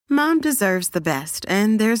Mom deserves the best,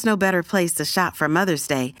 and there's no better place to shop for Mother's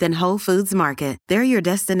Day than Whole Foods Market. They're your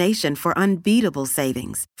destination for unbeatable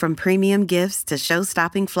savings, from premium gifts to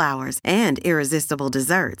show-stopping flowers and irresistible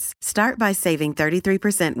desserts. Start by saving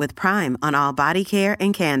 33% with Prime on all body care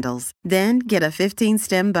and candles. Then get a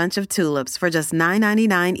 15-stem bunch of tulips for just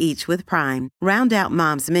 $9.99 each with Prime. Round out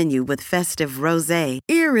Mom's menu with festive rosé,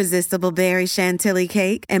 irresistible berry chantilly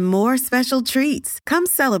cake, and more special treats. Come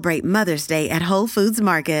celebrate Mother's Day at Whole Foods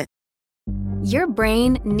Market. Your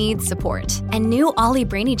brain needs support, and new Ollie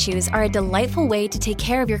Brainy Chews are a delightful way to take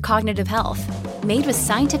care of your cognitive health. Made with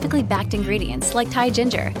scientifically backed ingredients like Thai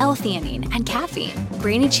ginger, L-theanine, and caffeine,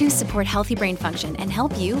 Brainy Chews support healthy brain function and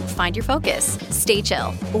help you find your focus, stay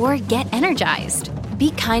chill, or get energized.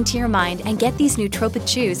 Be kind to your mind and get these nootropic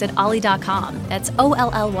chews at ollie.com. That's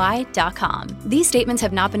OLLY.com. These statements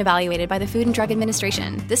have not been evaluated by the Food and Drug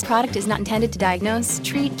Administration. This product is not intended to diagnose,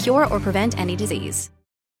 treat, cure, or prevent any disease.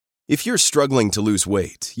 If you're struggling to lose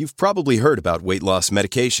weight, you've probably heard about weight loss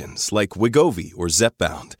medications like Wegovy or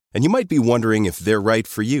Zepbound, and you might be wondering if they're right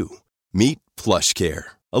for you. Meet PlushCare,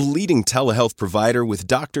 a leading telehealth provider with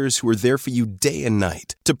doctors who are there for you day and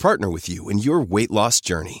night to partner with you in your weight loss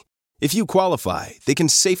journey. If you qualify, they can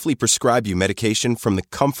safely prescribe you medication from the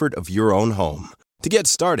comfort of your own home. To get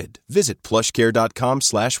started, visit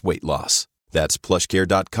plushcare.com/weightloss. That's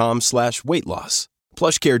plushcare.com/weightloss.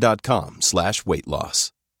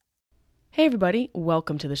 plushcare.com/weightloss. Hey everybody,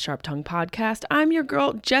 welcome to the Sharp Tongue Podcast. I'm your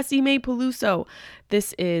girl, Jessie Mae Peluso.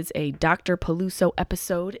 This is a Dr. Peluso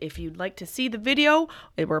episode. If you'd like to see the video,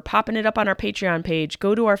 we're popping it up on our Patreon page.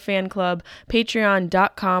 Go to our fan club,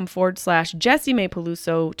 patreon.com/Jessie Mae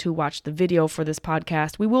Peluso to watch the video for this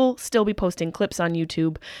podcast. We will still be posting clips on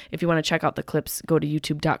YouTube. If you want to check out the clips, go to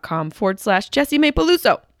youtube.com/Jessie Mae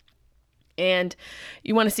Peluso. And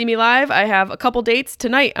you want to see me live? I have a couple dates.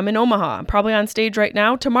 Tonight, I'm in Omaha. I'm probably on stage right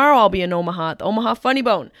now. Tomorrow, I'll be in Omaha at the Omaha Funny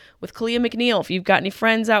Bone with Kalia McNeil. If you've got any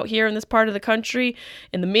friends out here in this part of the country,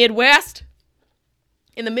 in the Midwest,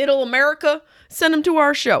 in the Middle America, send them to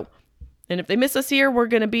our show. And if they miss us here, we're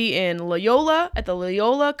going to be in Loyola at the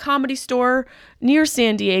Loyola Comedy Store near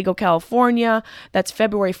San Diego, California. That's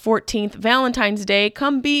February 14th, Valentine's Day.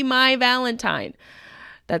 Come be my Valentine.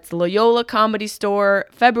 That's Loyola Comedy Store,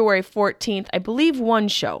 February 14th. I believe one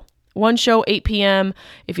show, 8 p.m.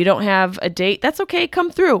 If you don't have a date, that's okay.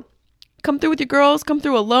 Come through. Come through with your girls. Come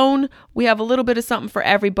through alone. We have a little bit of something for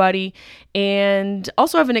everybody. And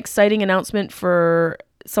also have an exciting announcement for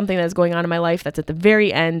something that's going on in my life that's at the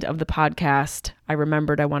very end of the podcast. I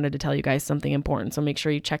remembered I wanted to tell you guys something important, so make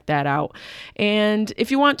sure you check that out. And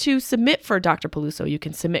if you want to submit for Dr. Peluso, you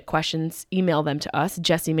can submit questions, email them to us,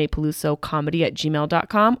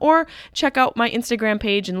 jessiemaepelusocomedy@gmail.com, or check out my Instagram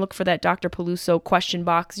page and look for that Dr. Peluso question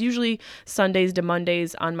box. Usually Sundays to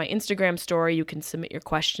Mondays on my Instagram story, you can submit your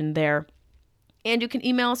question there. And you can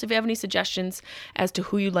email us if you have any suggestions as to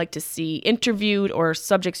who you'd like to see interviewed or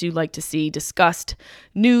subjects you'd like to see discussed,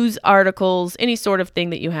 news articles, any sort of thing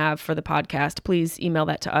that you have for the podcast. Please email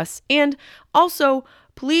that to us. And also,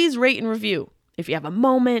 please rate and review. If you have a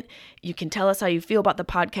moment, you can tell us how you feel about the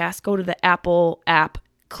podcast. Go to the Apple app,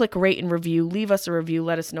 click rate and review, leave us a review,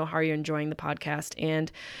 let us know how you're enjoying the podcast.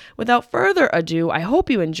 And without further ado, I hope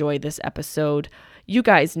you enjoyed this episode. You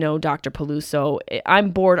guys know Dr. Peluso.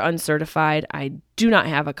 I'm board uncertified. I do not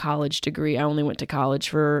have a college degree. I only went to college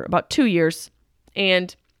for about 2 years.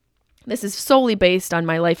 And this is solely based on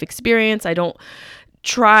my life experience. I don't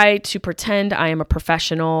try to pretend I am a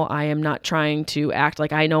professional. I am not trying to act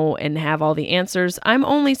like I know and have all the answers. I'm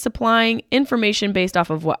only supplying information based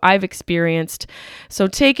off of what I've experienced. So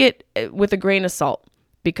take it with a grain of salt,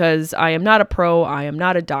 because I am not a pro. I am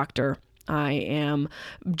not a doctor. I am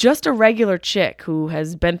just a regular chick who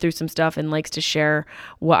has been through some stuff and likes to share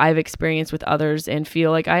what I've experienced with others and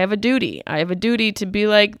feel like I have a duty. I have a duty to be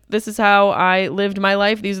like, this is how I lived my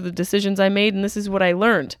life. These are the decisions I made, and this is what I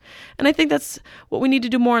learned. And I think that's what we need to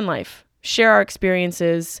do more in life. Share our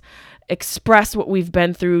experiences, express what we've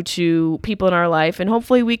been through to people in our life, and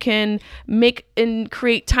hopefully we can make and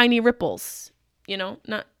create tiny ripples. You know,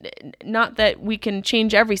 not that we can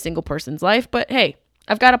change every single person's life, but hey,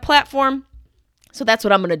 I've got a platform, so that's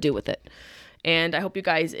what I'm going to do with it. And I hope you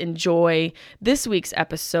guys enjoy this week's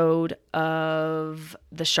episode of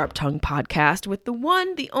the Sharp Tongue Podcast with the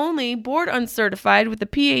one, the only, board uncertified with a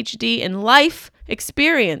PhD in life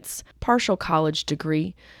experience, partial college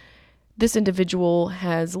degree. This individual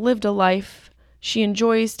has lived a life. She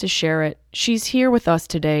enjoys to share it. She's here with us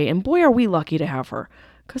today, and boy, are we lucky to have her,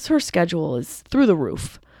 because her schedule is through the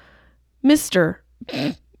roof. Mrs.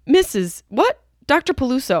 What? Dr.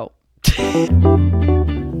 Peluso.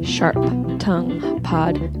 Sharp Tongue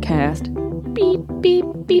Podcast. Beep, beep,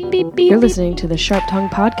 beep, beep, beep. You're listening to the Sharp Tongue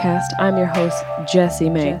Podcast. I'm your host, Jessie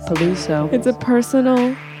Mae Peluso. It's a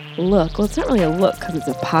personal look. Well, it's not really a look because it's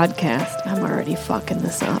a podcast. I'm already fucking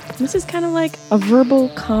this up. This is kind of like a verbal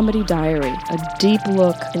comedy diary, a deep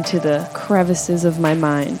look into the crevices of my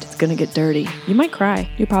mind. It's gonna get dirty. You might cry.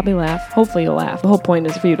 You probably laugh. Hopefully you'll laugh. The whole point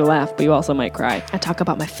is for you to laugh, but you also might cry. I talk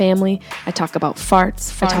about my family. I talk about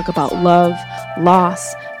farts. I talk about love,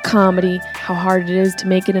 loss, comedy, how hard it is to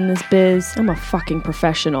make it in this biz. I'm a fucking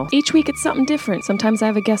professional. Each week it's something different. Sometimes I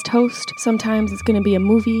have a guest host. Sometimes it's gonna be a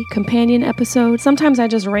movie companion episode. Sometimes I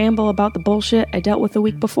just ramble about the bullshit I dealt with the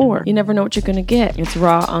week before. You never know what you're gonna get. It's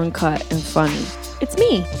raw, uncut, and funny. It's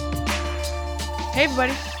me. Hey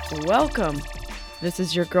everybody, welcome. This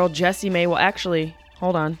is your girl Jessie Mae. Well, actually,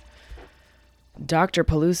 hold on. Dr.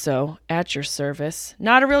 Peluso at your service.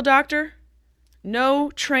 Not a real doctor. No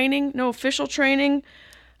training, no official training.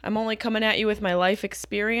 I'm only coming at you with my life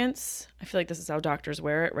experience. I feel like this is how doctors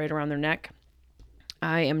wear it, right around their neck.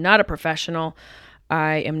 I am not a professional.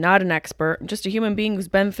 I am not an expert. I'm just a human being who's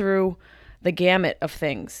been through the gamut of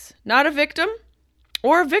things. Not a victim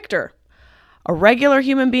or a victor. A regular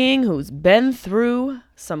human being who's been through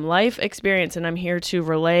some life experience, and I'm here to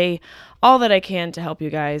relay all that I can to help you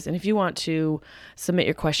guys. And if you want to submit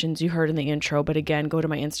your questions, you heard in the intro, but again, go to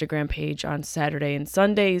my Instagram page on Saturday and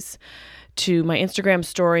Sundays to my Instagram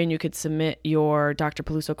story, and you could submit your Dr.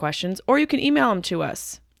 Peluso questions, or you can email them to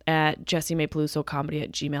us at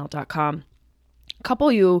jessiemaepelusocomedy@gmail.com. A couple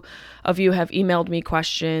of you have emailed me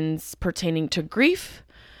questions pertaining to grief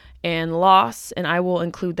and loss, and I will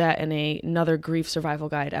include that in another grief survival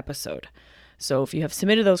guide episode. So if you have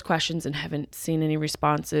submitted those questions and haven't seen any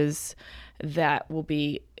responses, that will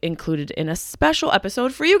be included in a special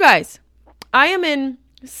episode for you guys. I am in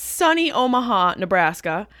sunny Omaha,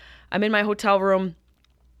 Nebraska. I'm in my hotel room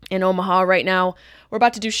in Omaha right now. We're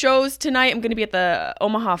about to do shows tonight. I'm going to be at the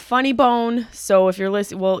Omaha Funny Bone. So if you're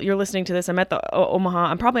listening to this, I'm at the Omaha.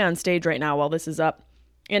 I'm probably on stage right now while this is up.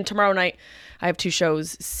 And tomorrow night, I have two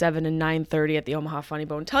shows, 7 and 9:30 at the Omaha Funny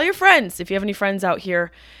Bone. Tell your friends, if you have any friends out here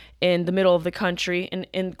in the middle of the country,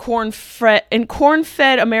 in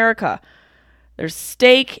corn-fed America. There's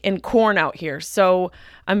steak and corn out here. So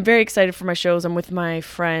I'm very excited for my shows. I'm with my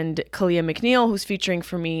friend Kalia McNeil, who's featuring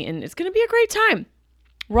for me, and it's going to be a great time.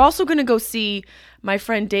 We're also going to go see my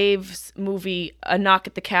friend Dave's movie, A Knock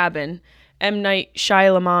at the Cabin, M. Night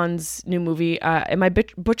Shyamalan's new movie. Am I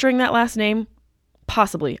butchering that last name?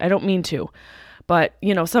 Possibly. I don't mean to. But,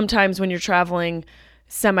 sometimes when you're traveling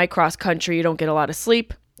semi-cross country, you don't get a lot of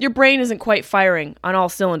sleep. Your brain isn't quite firing on all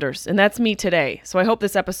cylinders, and that's me today. So I hope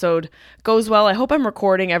this episode goes well. I hope I'm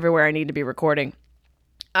recording everywhere I need to be recording.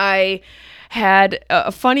 I had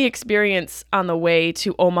a funny experience on the way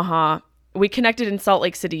to Omaha. We connected in Salt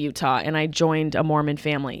Lake City, Utah, and I joined a Mormon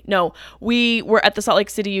family. No, we were at the Salt Lake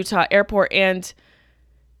City, Utah airport, and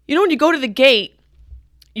when you go to the gate,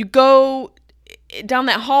 you go down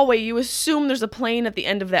that hallway, you assume there's a plane at the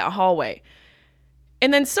end of that hallway.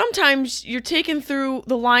 And then sometimes you're taken through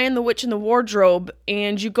The Lion, the Witch, and the Wardrobe,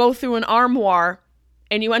 and you go through an armoire,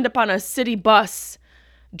 and you end up on a city bus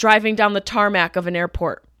driving down the tarmac of an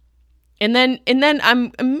airport. And then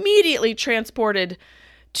I'm immediately transported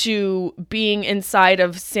to being inside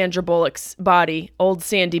of Sandra Bullock's body, old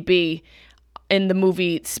Sandy B, in the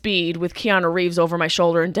movie Speed, with Keanu Reeves over my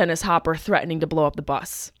shoulder and Dennis Hopper threatening to blow up the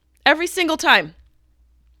bus. Every single time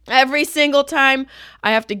I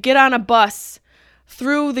have to get on a bus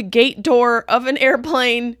through the gate door of an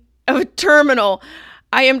airplane, of a terminal,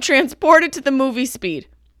 I am transported to the movie Speed.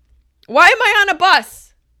 Why am I on a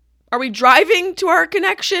bus? Are we driving to our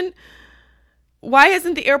connection? Why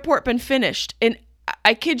hasn't the airport been finished? And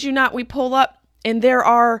I kid you not, we pull up and there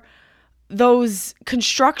are those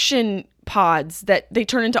construction pods that they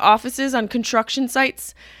turn into offices on construction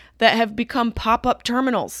sites that have become pop-up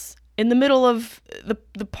terminals in the middle of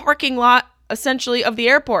the parking lot, essentially, of the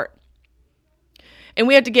airport. And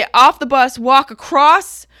we had to get off the bus, walk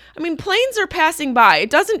across. I mean, planes are passing by. It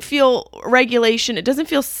doesn't feel regulation. It doesn't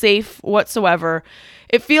feel safe whatsoever.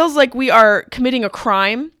 It feels like we are committing a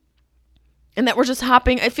crime and that we're just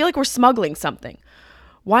hopping. I feel like we're smuggling something.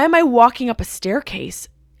 Why am I walking up a staircase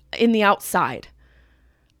in the outside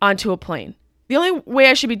onto a plane? The only way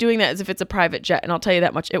I should be doing that is if it's a private jet, and I'll tell you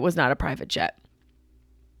that much, it was not a private jet.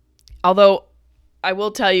 Although I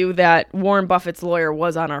will tell you that Warren Buffett's lawyer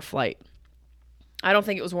was on our flight. I don't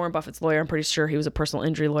think it was Warren Buffett's lawyer. I'm pretty sure he was a personal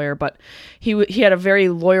injury lawyer, but he had a very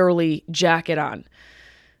lawyerly jacket on.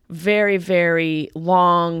 Very, very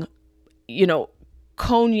long,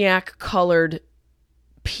 cognac-colored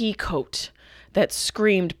pea coat that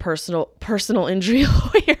screamed personal injury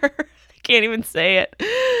lawyer. I can't even say it.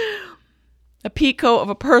 A pea coat of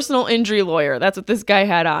a personal injury lawyer. That's what this guy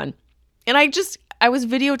had on. And I was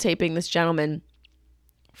videotaping this gentleman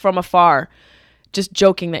from afar, just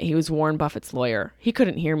joking that he was Warren Buffett's lawyer. He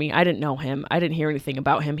couldn't hear me. I didn't know him. I didn't hear anything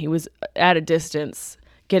about him. He was at a distance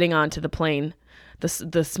getting onto the plane,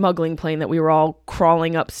 the smuggling plane that we were all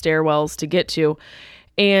crawling up stairwells to get to.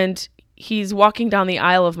 And he's walking down the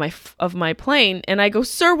aisle of my plane, and I go,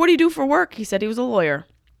 "Sir, what do you do for work?" He said he was a lawyer.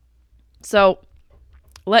 So,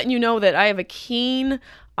 letting you know that I have a keen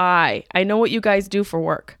eye. I know what you guys do for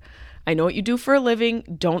work. I know what you do for a living.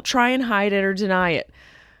 Don't try and hide it or deny it.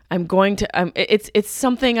 It's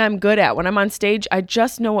something I'm good at. When I'm on stage, I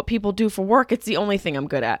just know what people do for work. It's the only thing I'm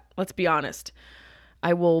good at. Let's be honest.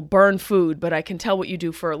 I will burn food, but I can tell what you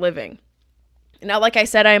do for a living. Now, like I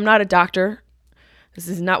said, I am not a doctor. This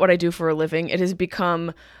is not what I do for a living. It has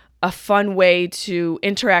become a fun way to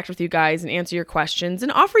interact with you guys and answer your questions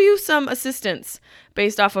and offer you some assistance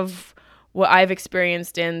based off of what I've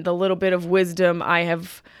experienced and the little bit of wisdom I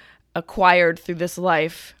have acquired through this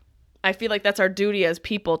life. I feel like that's our duty as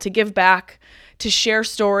people, to give back, to share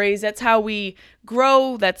stories. That's how we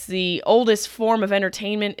grow. That's the oldest form of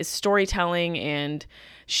entertainment, is storytelling and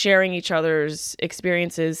sharing each other's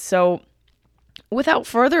experiences. So without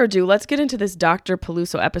further ado, let's get into this Dr.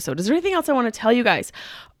 Peluso episode. Is there anything else I want to tell you guys?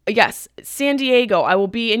 Yes, San Diego. I will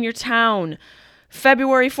be in your town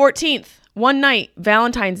February 14th. One night,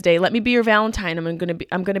 Valentine's Day. Let me be your Valentine. I'm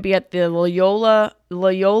gonna be at the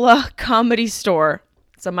Loyola Comedy Store.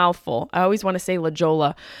 It's a mouthful. I always want to say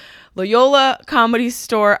Loyola Comedy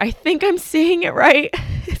Store. I think I'm saying it right.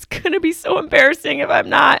 It's gonna be so embarrassing if I'm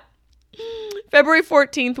not. February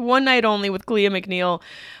 14th, one night only with Clea McNeil.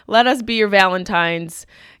 Let us be your Valentines.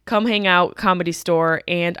 Come hang out, Comedy Store.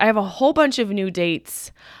 And I have a whole bunch of new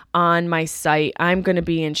dates on my site. I'm going to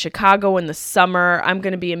be in Chicago in the summer. I'm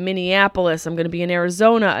going to be in Minneapolis. I'm going to be in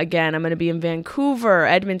Arizona again. I'm going to be in Vancouver,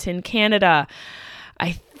 Edmonton, Canada.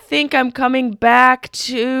 I think I'm coming back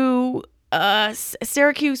to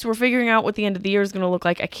Syracuse. We're figuring out what the end of the year is going to look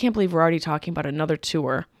like. I can't believe we're already talking about another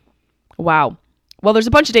tour. Wow. Well, there's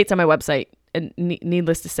a bunch of dates on my website. And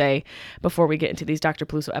needless to say, before we get into these Dr.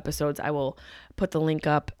 Peluso episodes, I will put the link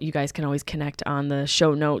up. You guys can always connect on the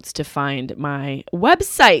show notes to find my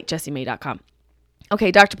website, jessiemay.com.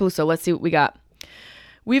 Okay, Dr. Peluso, let's see what we got.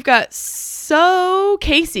 We've got So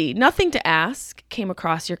Casey, Nothing to Ask, came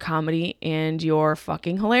across your comedy and you're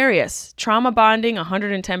fucking hilarious. Trauma bonding,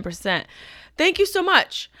 110%. Thank you so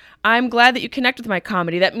much. I'm glad that you connect with my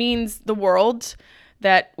comedy. That means the world.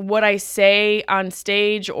 That what I say on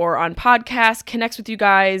stage or on podcast connects with you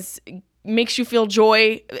guys, makes you feel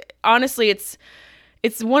joy. Honestly, it's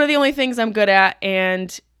one of the only things I'm good at,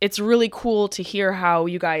 and it's really cool to hear how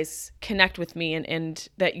you guys connect with me and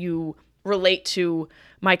that you relate to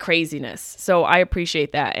my craziness. So I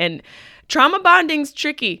appreciate that. And trauma bonding's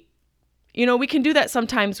tricky. You know, we can do that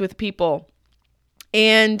sometimes with people.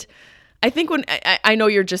 And I think when I know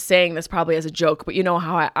you're just saying this probably as a joke, but you know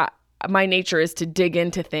how my nature is to dig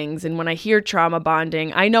into things. And when I hear trauma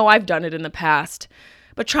bonding, I know I've done it in the past,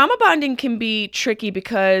 but trauma bonding can be tricky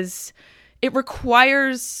because it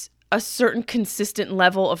requires a certain consistent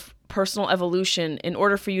level of personal evolution in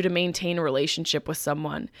order for you to maintain a relationship with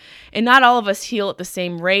someone. And not all of us heal at the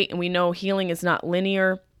same rate. And we know healing is not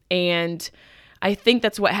linear. And I think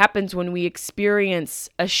that's what happens when we experience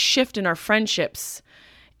a shift in our friendships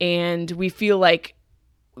and we feel like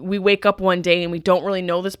we wake up one day and we don't really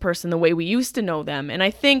know this person the way we used to know them. And I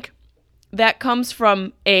think that comes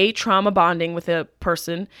from A, trauma bonding with a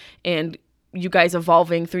person and you guys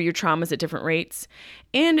evolving through your traumas at different rates.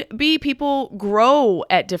 And B, people grow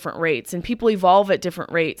at different rates and people evolve at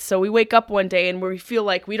different rates. So we wake up one day and we feel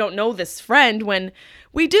like we don't know this friend when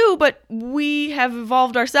we do, but we have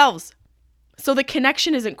evolved ourselves. So the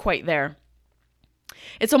connection isn't quite there.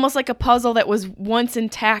 It's almost like a puzzle that was once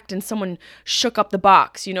intact and someone shook up the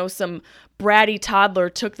box. You know, some bratty toddler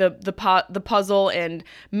took the puzzle and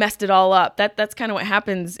messed it all up. That's kind of what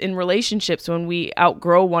happens in relationships when we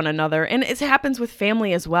outgrow one another. And it happens with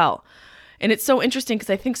family as well. And it's so interesting because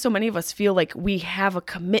I think so many of us feel like we have a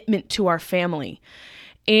commitment to our family.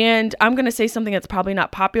 And I'm going to say something that's probably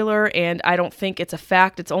not popular, and I don't think it's a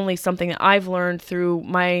fact. It's only something that I've learned through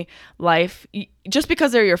my life. Just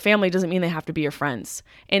because they're your family doesn't mean they have to be your friends.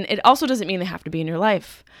 And it also doesn't mean they have to be in your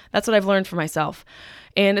life. That's what I've learned for myself.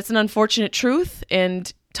 And it's an unfortunate truth,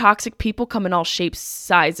 and toxic people come in all shapes,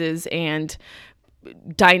 sizes, and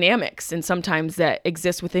dynamics, and sometimes that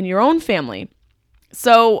exist within your own family.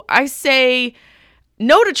 So I say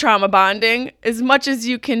no to trauma bonding as much as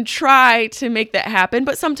you can try to make that happen.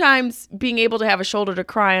 But sometimes being able to have a shoulder to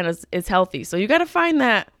cry on is healthy. So you got to find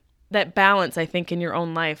that balance, I think, in your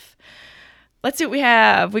own life. Let's see what we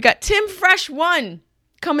have. We got Tim Fresh 1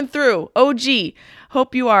 coming through. OG.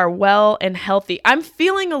 Hope you are well and healthy. I'm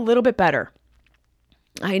feeling a little bit better.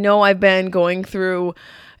 I know I've been going through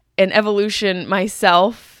an evolution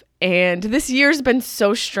myself, and this year's been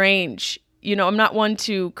so strange. You know, I'm not one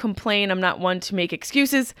to complain. I'm not one to make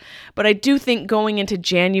excuses, but I do think going into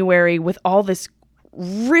January with all this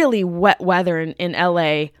really wet weather in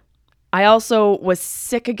LA, I also was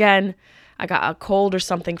sick again. I got a cold or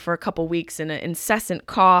something for a couple weeks and an incessant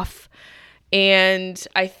cough. And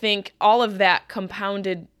I think all of that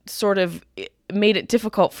compounded sort of made it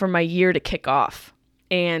difficult for my year to kick off.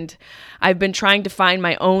 And I've been trying to find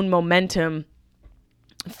my own momentum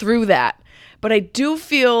through that. But I do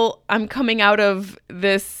feel I'm coming out of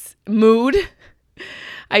this mood.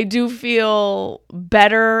 I do feel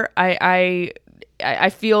better. I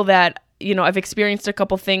feel that, you know, I've experienced a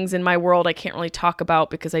couple things in my world I can't really talk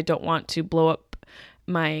about because I don't want to blow up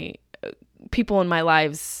my people in my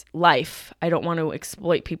life. I don't want to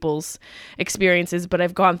exploit people's experiences, but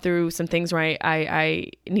I've gone through some things where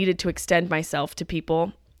I needed to extend myself to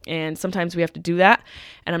people. And sometimes we have to do that.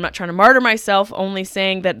 And I'm not trying to martyr myself, only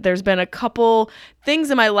saying that there's been a couple things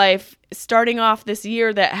in my life starting off this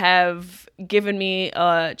year that have given me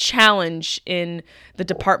a challenge in the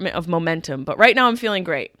department of momentum. But right now I'm feeling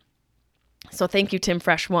great. So thank you, Tim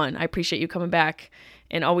Fresh 1. I appreciate you coming back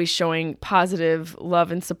and always showing positive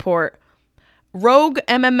love and support. Rogue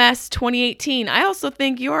MMS 2018. I also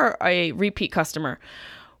think you're a repeat customer.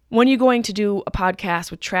 When are you going to do a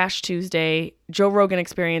podcast with Trash Tuesday, Joe Rogan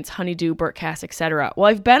Experience, Honeydew, Bertcast, etc.? Well,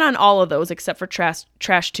 I've been on all of those except for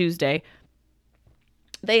Trash Tuesday.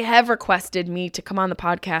 They have requested me to come on the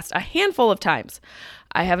podcast a handful of times.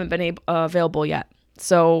 I haven't been available yet.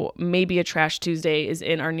 So maybe a Trash Tuesday is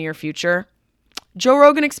in our near future. Joe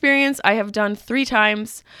Rogan Experience, I have done 3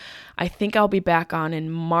 times. I think I'll be back on in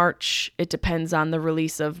March. It depends on the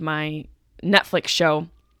release of my Netflix show,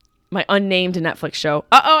 my unnamed Netflix show.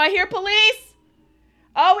 Uh-oh, I hear police.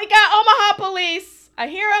 Oh, we got Omaha police. I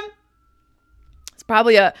hear them. It's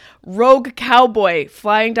probably a rogue cowboy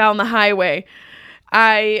flying down the highway.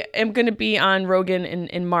 I am going to be on Rogan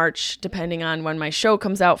in March, depending on when my show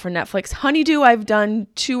comes out for Netflix. Honeydew, I've done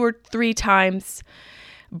 2 or 3 times.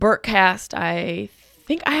 Bertcast, I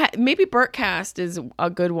think maybe Bertcast is a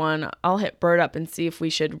good one. I'll hit Bert up and see if we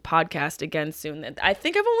should podcast again soon. I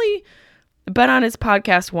think I've only been on his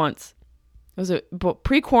podcast once. It was a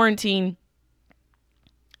pre-quarantine,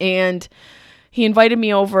 and he invited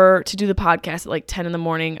me over to do the podcast at like 10 in the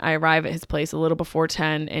morning. I arrive at his place a little before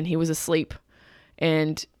 10, and he was asleep.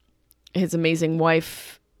 And his amazing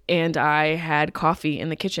wife and I had coffee in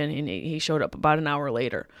the kitchen, and he showed up about an hour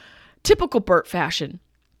later. Typical Bert fashion.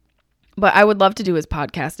 But I would love to do his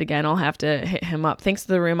podcast again. I'll have to hit him up. Thanks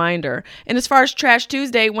for the reminder. And as far as Trash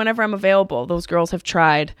Tuesday, whenever I'm available, those girls have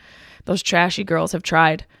tried. Those trashy girls have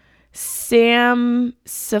tried. Sam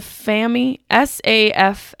Safamie,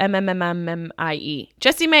 Safmmmie.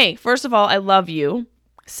 Jessie May, first of all, I love you.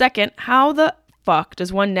 Second, how the fuck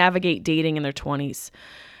does one navigate dating in their 20s?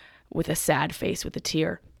 With a sad face, with a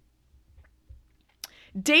tear.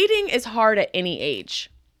 Dating is hard at any age.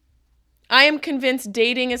 I am convinced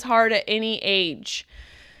dating is hard at any age.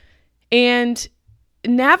 And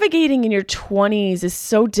navigating in your 20s is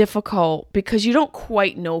so difficult because you don't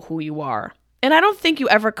quite know who you are. And I don't think you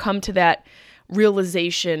ever come to that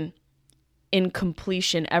realization in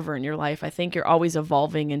completion ever in your life. I think you're always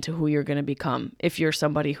evolving into who you're going to become if you're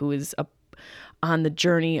somebody who is on the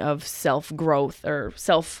journey of self-growth or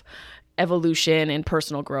self-evolution and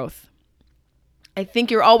personal growth. I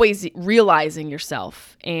think you're always realizing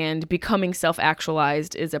yourself, and becoming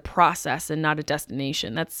self-actualized is a process and not a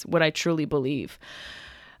destination. That's what I truly believe.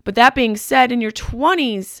 But that being said, in your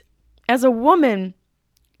 20s, as a woman,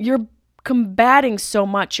 you're combating so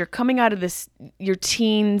much. You're coming out of your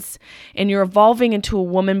teens, and you're evolving into a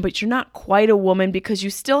woman, but you're not quite a woman because you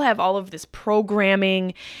still have all of this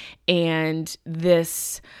programming and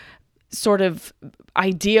this sort of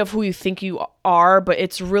idea of who you think you are, but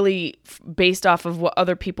it's really based off of what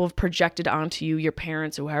other people have projected onto you, your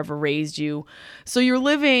parents, whoever raised you. So you're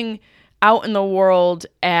living out in the world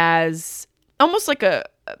as almost like a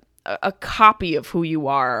copy of who you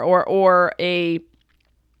are, or a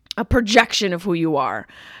projection of who you are.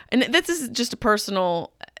 And this is just a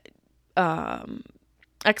personal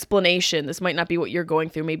explanation. This might not be what you're going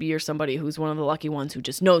through. Maybe you're somebody who's one of the lucky ones who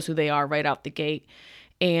just knows who they are right out the gate.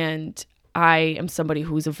 And I am somebody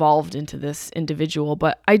who's evolved into this individual,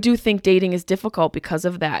 but I do think dating is difficult because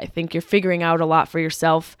of that. I think you're figuring out a lot for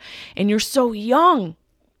yourself, and you're so young.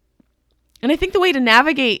 And I think the way to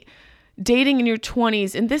navigate dating in your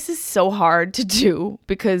 20s, and this is so hard to do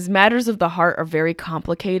because matters of the heart are very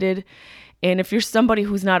complicated. And if you're somebody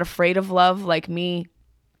who's not afraid of love like me,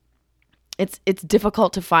 it's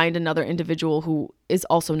difficult to find another individual who is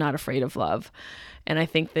also not afraid of love. And I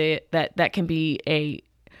think that can be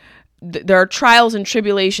there are trials and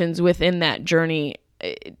tribulations within that journey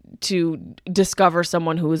to discover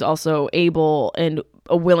someone who is also able and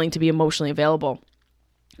willing to be emotionally available.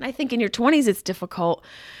 And I think in your 20s, it's difficult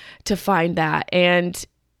to find that. And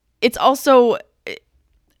it's also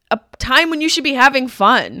a time when you should be having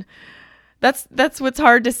fun. That's what's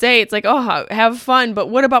hard to say. It's like, oh, have fun, but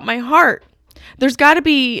what about my heart? There's got to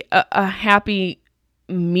be a happy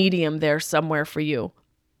medium there somewhere for you.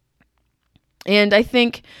 And I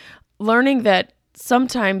think learning that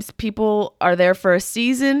sometimes people are there for a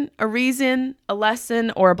season, a reason, a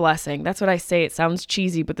lesson, or a blessing. That's what I say. It sounds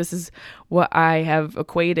cheesy, but this is what I have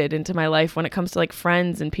equated into my life when it comes to like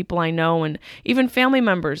friends and people I know and even family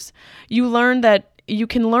members. You learn that you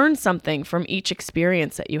can learn something from each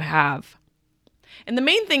experience that you have. And the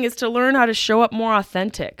main thing is to learn how to show up more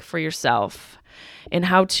authentic for yourself and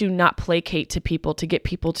how to not placate to people to get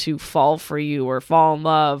people to fall for you or fall in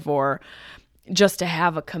love or just to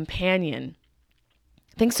have a companion.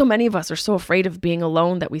 I think so many of us are so afraid of being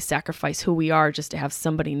alone that we sacrifice who we are just to have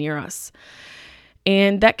somebody near us.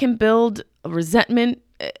 And that can build a resentment.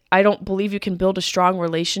 I don't believe you can build a strong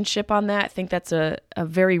relationship on that. I think that's a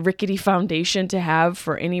very rickety foundation to have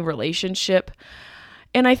for any relationship.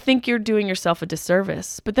 And I think you're doing yourself a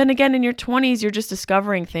disservice. But then again, in your 20s, you're just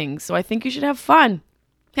discovering things. So I think you should have fun.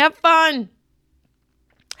 Have fun.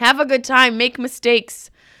 Have a good time. Make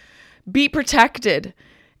mistakes. Be protected.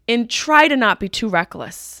 And try to not be too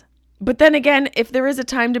reckless. But then again, if there is a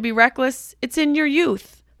time to be reckless, it's in your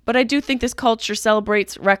youth. But I do think this culture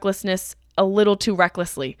celebrates recklessness a little too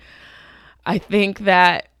recklessly. I think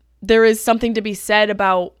that there is something to be said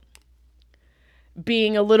about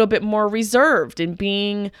being a little bit more reserved and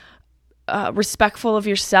being respectful of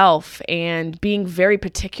yourself and being very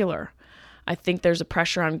particular. I think there's a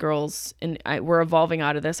pressure on girls, and we're evolving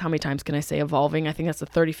out of this. How many times can I say evolving? I think that's the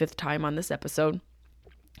 35th time on this episode.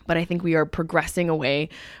 But I think we are progressing away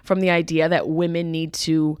from the idea that women need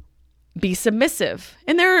to be submissive.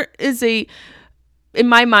 And there is in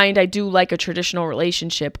my mind, I do like a traditional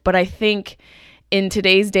relationship, but I think in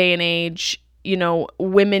today's day and age,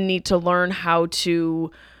 women need to learn how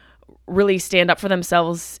to really stand up for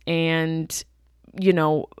themselves and,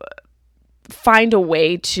 find a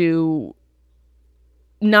way to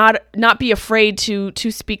not be afraid to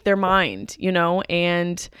speak their mind,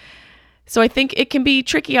 and so I think it can be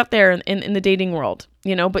tricky out there in the dating world,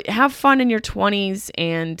 but have fun in your 20s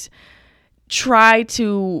and try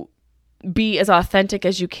to be as authentic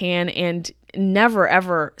as you can and never,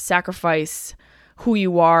 ever sacrifice who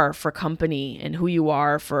you are for company and who you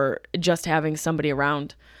are for just having somebody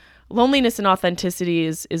around. Loneliness and authenticity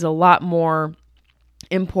is a lot more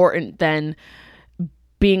important than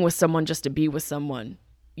being with someone just to be with someone,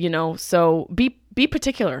 so be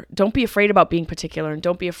particular. Don't be afraid about being particular, and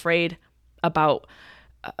don't be afraid about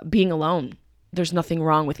being alone. There's nothing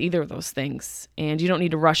wrong with either of those things. And you don't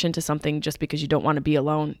need to rush into something just because you don't want to be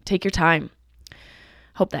alone. Take your time.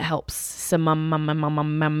 Hope that helps.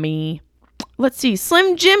 Let's see.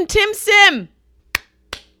 Slim Jim Tim Sim.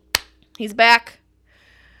 He's back.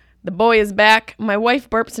 The boy is back. My wife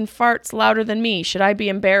burps and farts louder than me. Should I be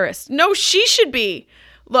embarrassed? No, she should be.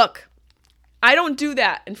 Look, I don't do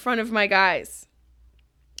that in front of my guys.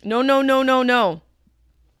 No.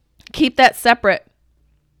 Keep that separate.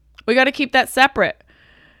 We got to keep that separate.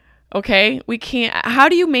 Okay? We can't. How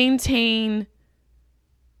do you maintain?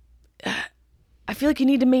 I feel like you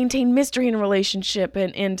need to maintain mystery in a relationship.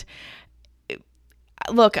 And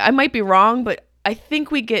look, I might be wrong, but I think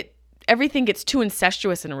everything gets too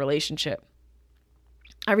incestuous in a relationship.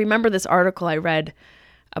 I remember this article I read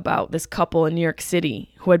about this couple in New York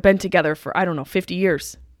City who had been together for, 50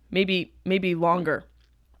 years, maybe longer.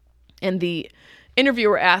 And the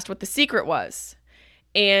interviewer asked what the secret was.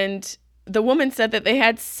 And the woman said that they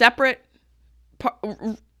had separate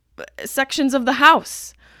sections of the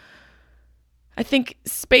house. I think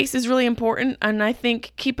space is really important. And I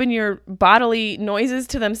think keeping your bodily noises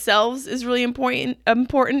to themselves is really important.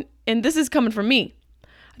 And this is coming from me.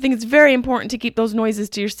 I think it's very important to keep those noises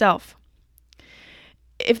to yourself.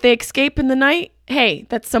 If they escape in the night, hey,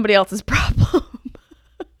 that's somebody else's problem.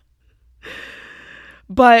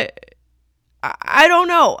 But I don't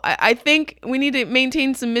know. I think we need to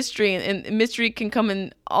maintain some mystery, and mystery can come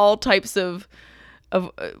in all types of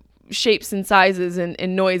shapes and sizes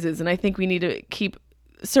and noises. And I think we need to keep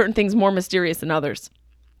certain things more mysterious than others.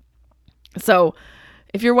 So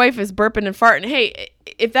If your wife is burping and farting, hey,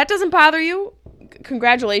 if that doesn't bother you,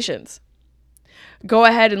 congratulations. Go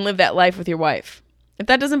ahead and live that life with your wife. If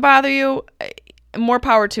that doesn't bother you, more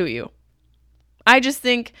power to you. I just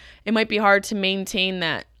think it might be hard to maintain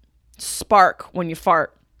that spark when you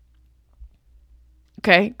fart.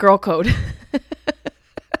 Okay, girl code.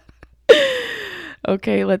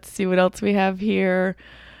 Okay, let's see what else we have here.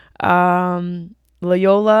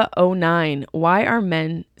 Loyola09. Why are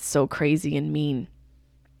men so crazy and mean?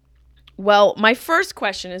 Well, my first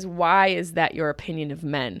question is, why is that your opinion of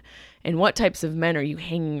men? And what types of men are you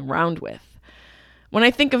hanging around with? When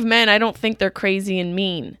I think of men, I don't think they're crazy and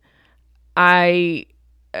mean. I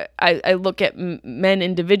look at men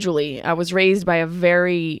individually. I was raised by a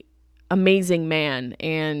very amazing man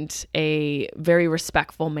and a very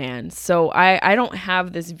respectful man. So I don't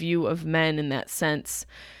have this view of men in that sense.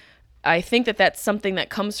 I think that that's something that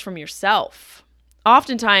comes from yourself.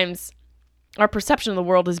 Oftentimes, our perception of the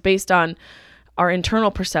world is based on our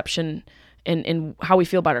internal perception and how we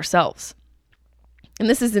feel about ourselves. And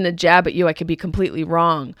this isn't a jab at you. I could be completely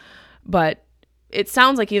wrong. But it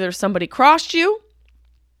sounds like either somebody crossed you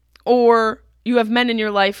or you have men in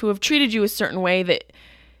your life who have treated you a certain way that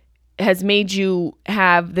has made you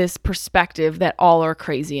have this perspective that all are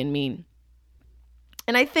crazy and mean.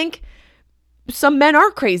 And I think some men are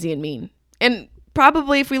crazy and mean. And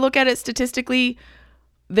probably if we look at it statistically,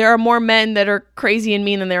 there are more men that are crazy and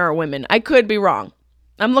mean than there are women. I could be wrong.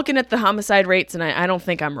 I'm looking at the homicide rates and I don't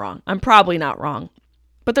think I'm wrong. I'm probably not wrong.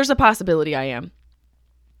 But there's a possibility I am.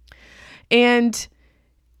 And,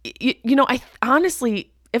 I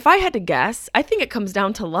honestly, if I had to guess, I think it comes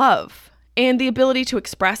down to love and the ability to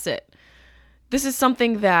express it. This is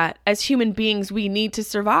something that as human beings we need to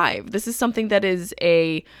survive. This is something that is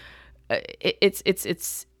it's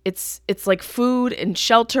like food and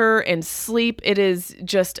shelter and sleep. It is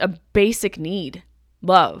just a basic need,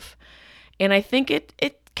 love. And I think it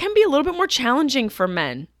can be a little bit more challenging for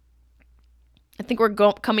men. I think we're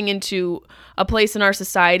coming into a place in our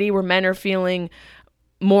society where men are feeling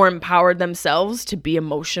more empowered themselves to be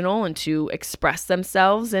emotional and to express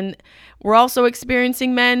themselves. And we're also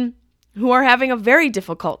experiencing men who are having a very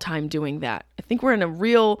difficult time doing that. I think we're in a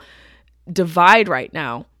real divide right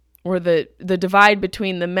now, where the divide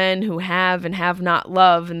between the men who have and have not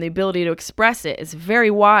love and the ability to express it is very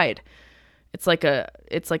wide. It's like a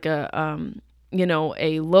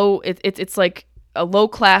low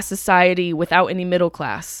class society without any middle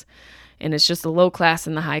class. And it's just a low class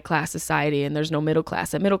and the high class society, and there's no middle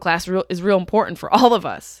class. That middle class is real important for all of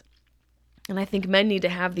us. And I think men need to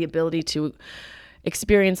have the ability to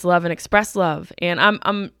experience love and express love. And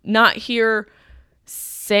I'm not here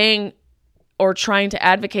saying or trying to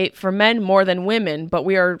advocate for men more than women, but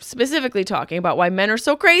we are specifically talking about why men are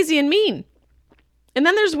so crazy and mean. And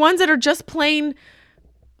then there's ones that are just plain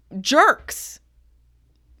jerks.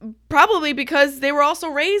 Probably because they were also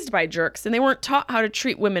raised by jerks and they weren't taught how to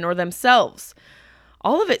treat women or themselves.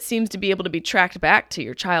 All of it seems to be able to be tracked back to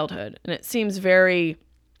your childhood. And it seems very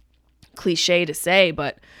cliche to say,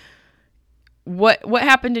 but what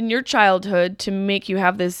happened in your childhood to make you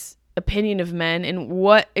have this opinion of men, and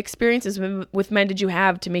what experiences with men did you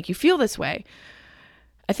have to make you feel this way?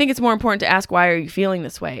 I think it's more important to ask, why are you feeling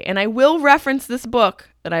this way? And I will reference this book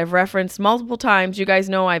that I've referenced multiple times. You guys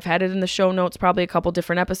know I've had it in the show notes, probably a couple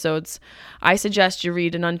different episodes. I suggest you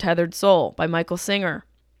read An Untethered Soul by Michael Singer.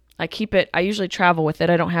 I usually travel with it.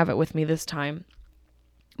 I don't have it with me this time.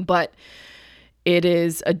 But it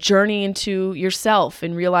is a journey into yourself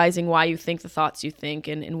and realizing why you think the thoughts you think,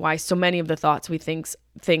 and why so many of the thoughts we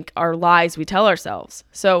think are lies we tell ourselves.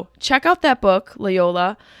 So check out that book,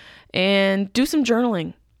 Loyola, and do some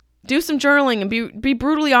journaling. Do some journaling and be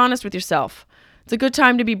brutally honest with yourself. It's a good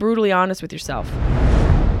time to be brutally honest with yourself.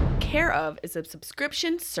 Care Of is a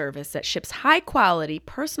subscription service that ships high-quality,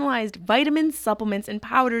 personalized vitamins, supplements, and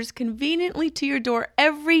powders conveniently to your door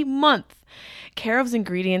every month. Care Of's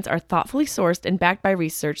ingredients are thoughtfully sourced and backed by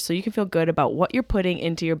research, so you can feel good about what you're putting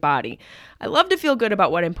into your body. I love to feel good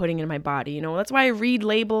about what I'm putting in my body. That's why I read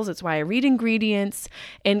labels. That's why I read ingredients.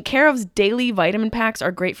 And Care Of's daily vitamin packs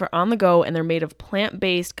are great for on the go, and they're made of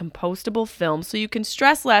plant-based compostable film, so you can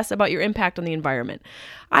stress less about your impact on the environment.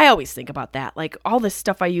 I always think about that. Like all this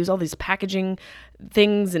stuff I use, all these packaging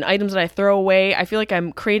things and items that I throw away, I feel like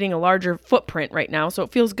I'm creating a larger footprint right now. So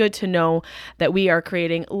it feels good to know that we are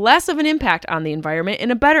creating less of an impact on the environment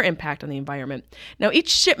and a better impact on the environment. Now, each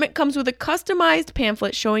shipment comes with a customized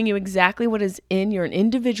pamphlet showing you exactly what is in your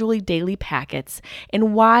individually daily packets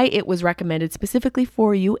and why it was recommended specifically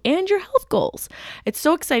for you and your health goals. It's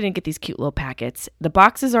so exciting to get these cute little packets. The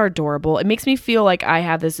boxes are adorable. It makes me feel like I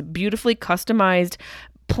have this beautifully customized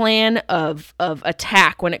plan of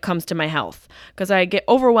attack when it comes to my health, because I get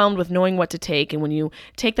overwhelmed with knowing what to take. And when you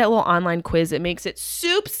take that little online quiz, it makes it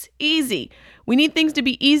soups easy. We need things to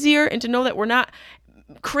be easier and to know that we're not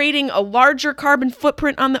creating a larger carbon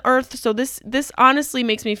footprint on the earth. So this honestly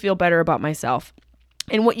makes me feel better about myself.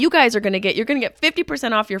 And what you guys are going to get, you're going to get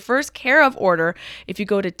 50% off your first Care of order if you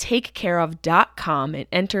go to takecareof.com and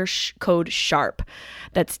enter code SHARP.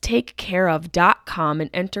 That's takecareof.com and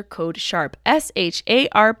enter code SHARP,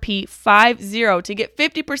 SHARP50, to get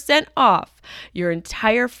 50% off your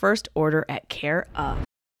entire first order at Care of.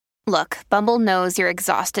 Look, Bumble knows you're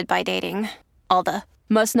exhausted by dating. All the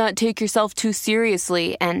must not take yourself too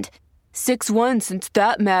seriously and 6'1" since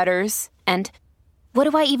that matters. And what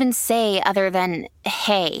do I even say other than,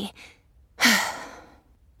 hey?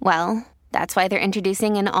 Well, that's why they're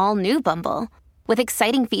introducing an all-new Bumble, with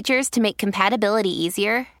exciting features to make compatibility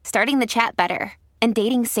easier, starting the chat better, and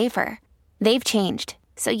dating safer. They've changed,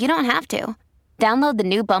 so you don't have to. Download the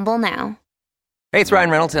new Bumble now. Hey, it's Ryan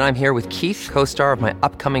Reynolds, and I'm here with Keith, co-star of my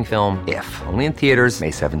upcoming film, If, only in theaters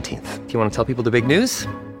May 17th. Do you want to tell people the big news?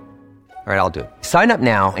 All right, I'll do it. Sign up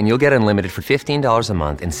now and you'll get unlimited for $15 a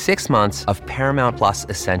month and 6 months of Paramount Plus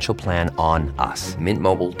Essential Plan on us.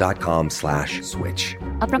 MintMobile.com/switch.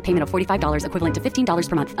 Upfront payment of $45 equivalent to $15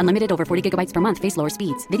 per month. Unlimited over 40 gigabytes per month. Face lower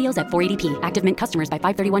speeds. Videos at 480p. Active Mint customers by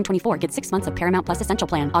 531.24 get 6 months of Paramount Plus Essential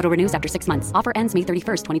Plan. Auto renews after 6 months. Offer ends May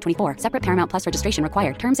 31st, 2024. Separate Paramount Plus registration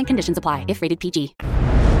required. Terms and conditions apply if rated PG.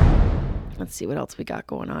 Let's see what else we got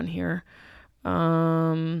going on here.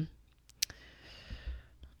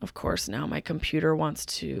 Of course, now my computer wants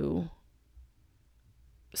to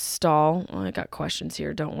stall. Oh, I got questions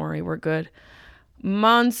here. Don't worry, we're good.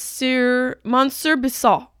 Monsieur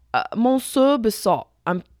Bissot. Monsieur Bissot.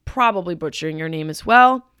 I'm probably butchering your name as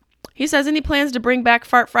well. He says, any plans to bring back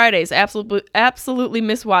Fart Fridays? Absolutely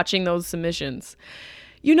miss watching those submissions.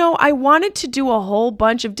 You know, I wanted to do a whole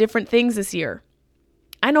bunch of different things this year.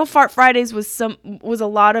 I know Fart Fridays was a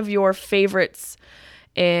lot of your favorites,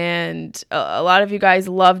 and a lot of you guys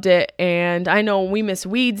loved it. And I know we miss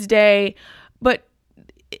Weeds Day, but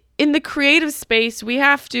in the creative space, we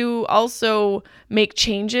have to also make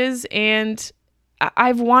changes. And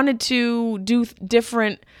I've wanted to do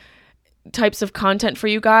different types of content for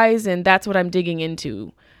you guys, and that's what I'm digging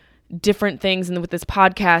into. Different things, and with this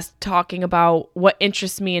podcast, talking about what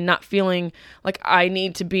interests me and not feeling like I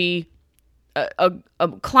need to be a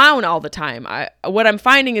clown all the time. What I'm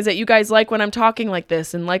finding is that you guys like when I'm talking like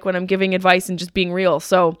this and like when I'm giving advice and just being real.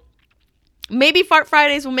 So maybe Fart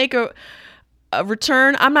Fridays will make a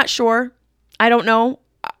return. I'm not sure. I don't know.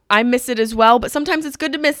 I miss it as well, but sometimes it's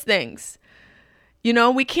good to miss things. You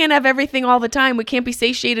know, we can't have everything all the time. We can't be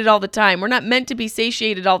satiated all the time. We're not meant to be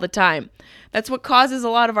satiated all the time. That's what causes a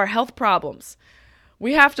lot of our health problems.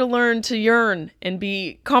 We have to learn to yearn and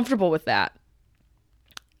be comfortable with that.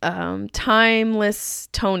 Timeless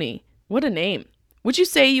Tony. What a name. Would you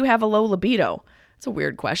say you have a low libido? It's a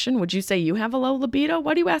weird question. Would you say you have a low libido?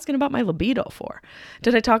 What are you asking about my libido for?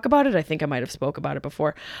 Did I talk about it? I think I might have spoke about it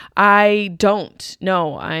before. I don't.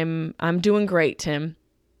 No, I'm doing great, Tim.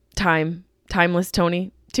 Timeless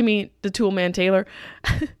Tony. Timmy, the Tool Man Taylor.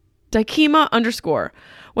 Daikima _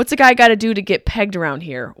 What's a guy got to do to get pegged around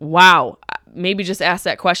here? Wow. Maybe just ask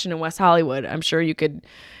that question in West Hollywood. I'm sure you could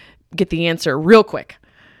get the answer real quick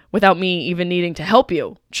without me even needing to help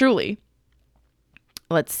you. Truly.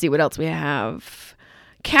 Let's see what else we have.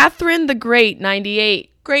 Catherine the Great,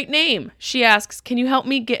 98. Great name. She asks, can you help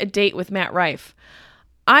me get a date with Matt Rife?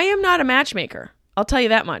 I am not a matchmaker. I'll tell you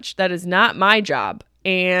that much. That is not my job.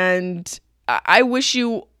 And I wish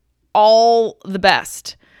you all the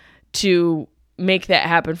best to make that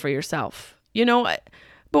happen for yourself. You know,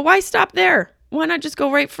 but why stop there? Why not just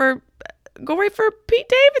go right for Pete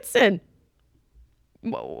Davidson?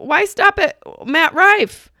 Why stop at Matt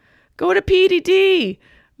Rife? Go to PDD.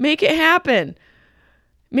 Make it happen.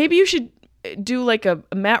 Maybe you should do like a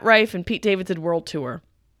Matt Rife and Pete Davidson world tour.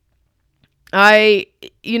 I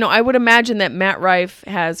would imagine that Matt Rife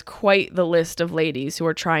has quite the list of ladies who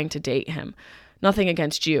are trying to date him. Nothing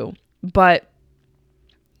against you, but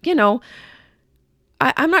I'm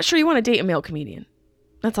not sure you want to date a male comedian.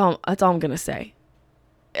 That's all I'm gonna say.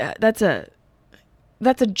 That's a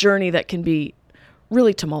journey that can be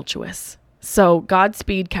really tumultuous. So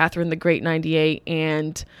Godspeed, Catherine the Great, 98,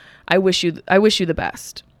 and I wish you the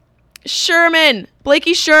best. Sherman,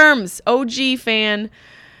 Blakey Sherms, OG fan.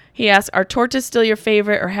 He asks, are tortas still your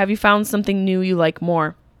favorite, or have you found something new you like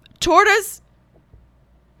more? Tortas?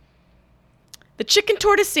 The chicken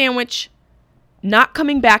torta sandwich, not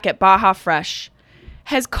coming back at Baja Fresh,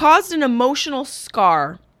 has caused an emotional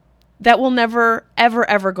scar that will never, ever,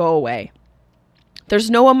 ever go away. There's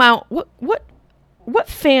no amount. What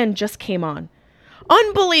fan just came on?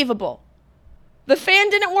 Unbelievable. The fan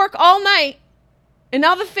didn't work all night. And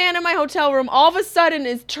now the fan in my hotel room all of a sudden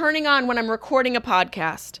is turning on when I'm recording a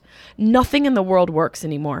podcast. Nothing in the world works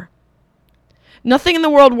anymore. Nothing in the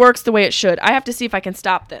world works the way it should. I have to see if I can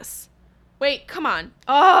stop this. Wait, come on.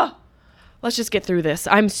 Oh, let's just get through this.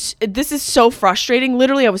 This is so frustrating.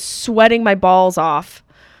 Literally, I was sweating my balls off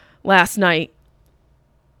last night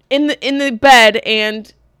in the bed,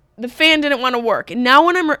 and the fan didn't want to work. And now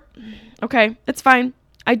when I'm okay, it's fine.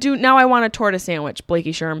 Now I want a torta sandwich,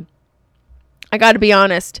 Blakey Sherm. I got to be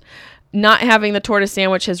honest. Not having the torta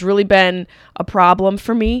sandwich has really been a problem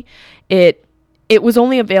for me. It was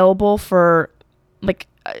only available for like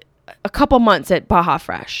a couple months at Baja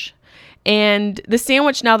Fresh. And the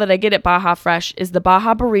sandwich now that I get at Baja Fresh is the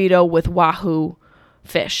Baja Burrito with Wahoo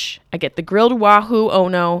fish. I get the grilled Wahoo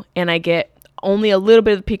Ono, and I get only a little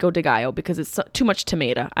bit of pico de gallo because it's too much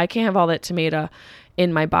tomato. I can't have all that tomato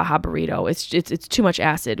in my Baja Burrito. It's too much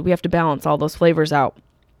acid. We have to balance all those flavors out.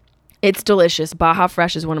 It's delicious. Baja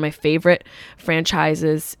Fresh is one of my favorite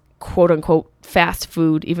franchises, quote unquote, fast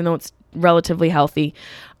food, even though it's relatively healthy.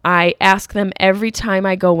 I ask them every time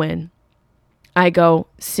I go in, I go,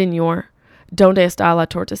 Señor, ¿dónde está la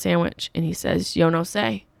torta sandwich? And he says, yo no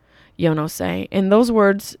sé. Yo no sé. And those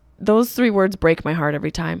 3 words break my heart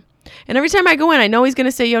every time. And every time I go in, I know he's going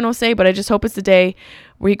to say yo no sé, but I just hope it's the day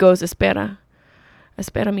where he goes, espera,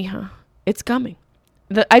 mija. It's coming.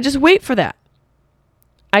 I just wait for that.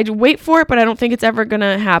 I wait for it, but I don't think it's ever going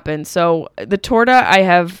to happen. So the torta I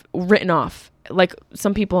have written off, like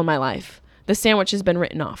some people in my life. The sandwich has been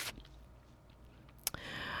written off.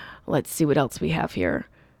 Let's see what else we have here.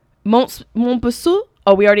 Montpessu.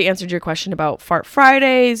 Oh, we already answered your question about Fart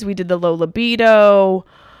Fridays. We did the low libido.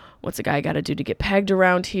 What's a guy got to do to get pegged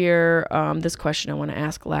around here? This question I want to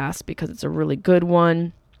ask last because it's a really good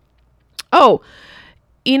one. Oh,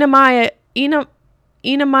 Ina Mai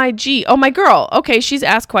G. Oh, my girl. Okay, she's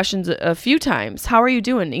asked questions a few times. How are you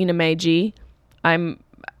doing, Ina Mai G? I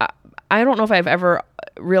don't know if I've ever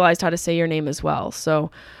realized how to say your name as well,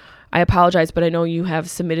 so I apologize, but I know you have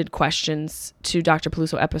submitted questions to Dr.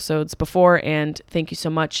 Peluso episodes before, and thank you so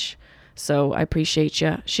much. So I appreciate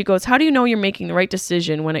you. She goes, how do you know you're making the right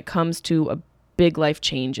decision when it comes to a big life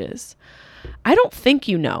changes? I don't think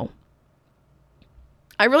you know.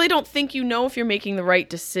 I really don't think you know if you're making the right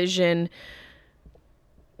decision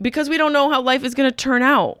because we don't know how life is going to turn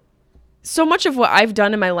out. So much of what I've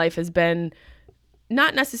done in my life has been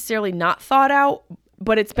not necessarily not thought out,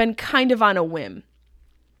 but it's been kind of on a whim.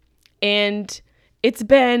 And it's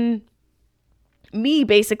been me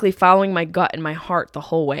basically following my gut and my heart the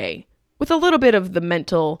whole way with a little bit of the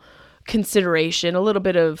mental consideration, a little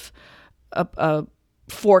bit of a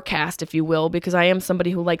forecast, if you will, because I am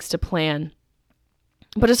somebody who likes to plan.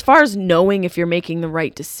 But as far as knowing if you're making the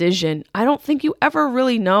right decision, I don't think you ever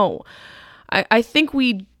really know. I think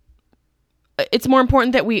it's more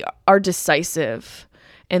important that we are decisive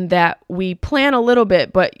and that we plan a little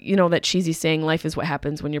bit, but you know that cheesy saying, life is what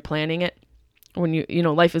happens when you're planning it. When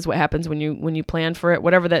life is what happens when you plan for it,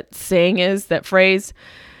 whatever that saying is, that phrase,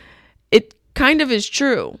 it kind of is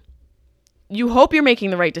true. You hope you're making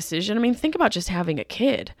the right decision. I mean, think about just having a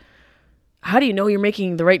kid. How do you know you're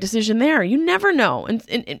making the right decision there? You never know.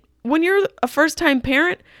 And when you're a first-time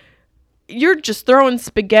parent, you're just throwing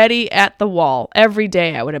spaghetti at the wall every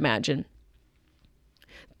day, I would imagine.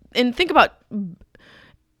 And think about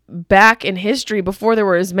back in history, before there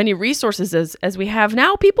were as many resources as we have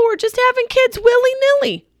now, people were just having kids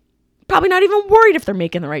willy-nilly. Probably not even worried if they're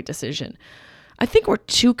making the right decision. I think we're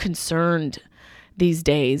too concerned these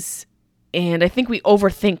days. And I think we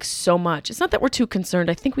overthink so much. It's not that we're too concerned.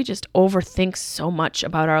 I think we just overthink so much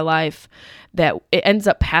about our life that it ends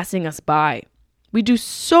up passing us by. We do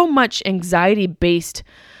so much anxiety-based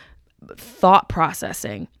thought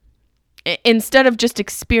processing instead of just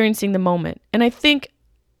experiencing the moment. And I think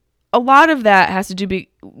a lot of that has to do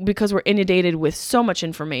because we're inundated with so much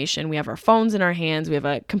information. We have our phones in our hands. We have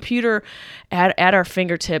a computer at our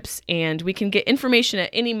fingertips, and we can get information at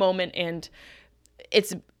any moment. And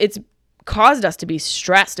it's caused us to be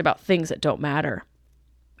stressed about things that don't matter.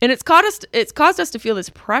 And it's caused us to feel this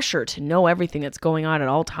pressure to know everything that's going on at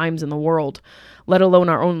all times in the world, let alone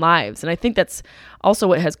our own lives. And I think that's also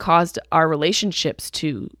what has caused our relationships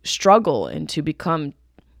to struggle and to become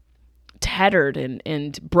tattered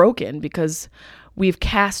and broken, because we've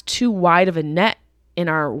cast too wide of a net in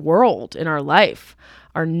our world, in our life.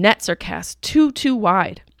 Our nets are cast too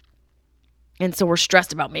wide. And so we're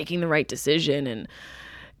stressed about making the right decision and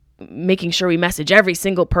making sure we message every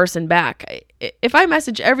single person back. If I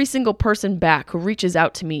message every single person back who reaches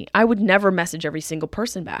out to me, I would never message every single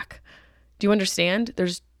person back. Do you understand?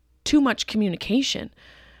 There's too much communication.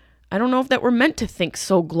 I don't know if that we're meant to think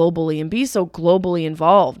so globally and be so globally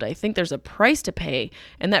involved. I think there's a price to pay,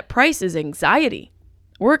 and that price is anxiety.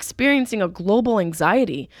 We're experiencing a global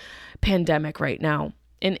anxiety pandemic right now.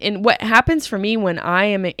 And what happens for me when I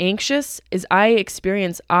am anxious is I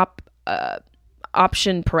experience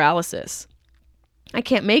option paralysis. I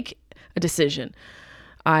can't make a decision.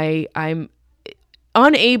 I'm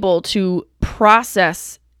unable to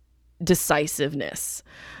process decisiveness.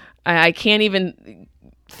 I can't even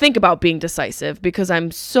think about being decisive because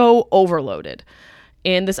I'm so overloaded.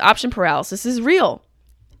 And this option paralysis is real.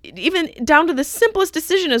 Even down to the simplest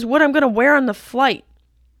decision is what I'm going to wear on the flight.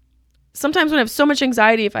 Sometimes when I have so much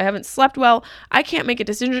anxiety, if I haven't slept well, I can't make a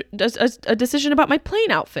decision about my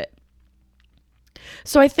plane outfit.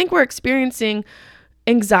 So I think we're experiencing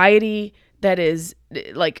anxiety that is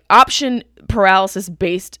like option paralysis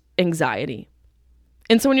based anxiety.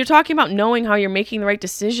 And so when you're talking about knowing how you're making the right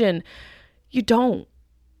decision, you don't.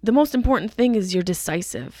 The most important thing is you're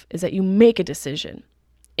decisive, is that you make a decision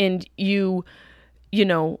and you do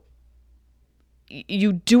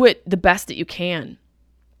it the best that you can.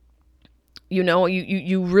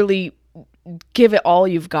 You really give it all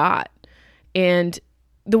you've got. And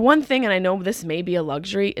the one thing, and I know this may be a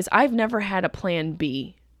luxury, is I've never had a plan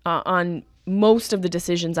B on most of the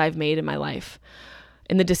decisions I've made in my life.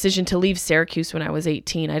 And the decision to leave Syracuse when I was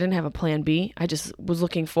 18, I didn't have a plan B. I just was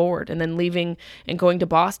looking forward, and then leaving and going to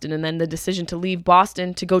Boston. And then the decision to leave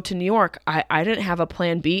Boston to go to New York, I didn't have a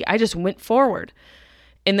plan B. I just went forward.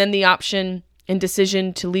 And then the option and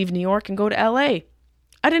decision to leave New York and go to LA,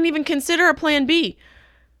 I didn't even consider a plan B.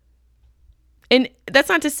 And that's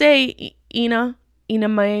not to say, Ina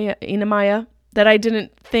Maya, that I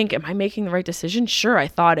didn't think, am I making the right decision? Sure, I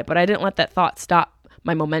thought it, but I didn't let that thought stop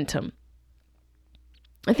my momentum.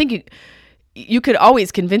 I think you could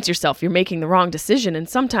always convince yourself you're making the wrong decision, and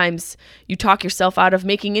sometimes you talk yourself out of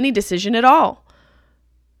making any decision at all.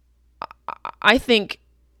 I think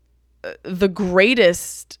the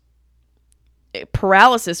greatest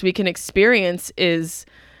paralysis we can experience is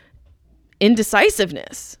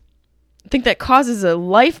indecisiveness. I think that causes a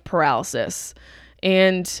life paralysis,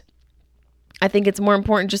 and I think it's more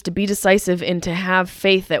important just to be decisive and to have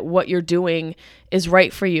faith that what you're doing is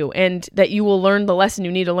right for you and that you will learn the lesson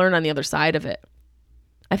you need to learn on the other side of it.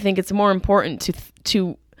 I think it's more important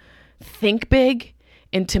to think big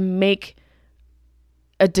and to make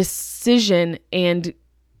a decision and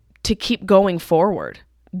to keep going forward.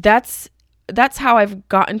 That's how I've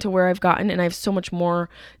gotten to where I've gotten, and I have so much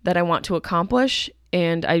more that I want to accomplish,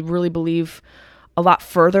 and I really believe a lot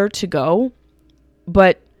further to go.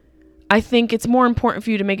 But I think it's more important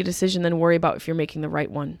for you to make a decision than worry about if you're making the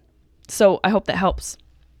right one. So I hope that helps.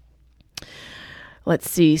 Let's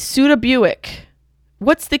see. Suda Buick.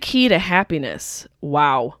 What's the key to happiness?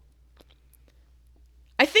 Wow.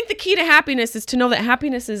 I think the key to happiness is to know that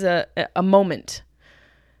happiness is a moment.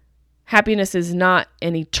 Happiness is not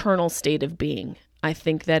an eternal state of being. I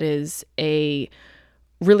think that is a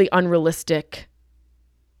really unrealistic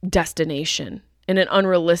destination and an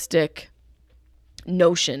unrealistic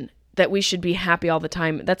notion that we should be happy all the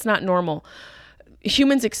time. That's not normal.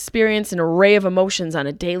 Humans experience an array of emotions on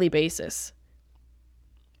a daily basis.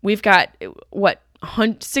 We've got,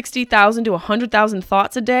 60,000 to 100,000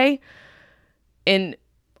 thoughts a day, and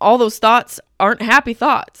all those thoughts aren't happy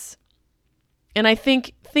thoughts. And I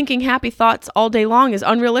think thinking happy thoughts all day long is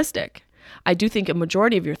unrealistic. I do think a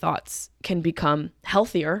majority of your thoughts can become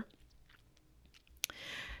healthier.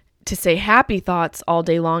 To say happy thoughts all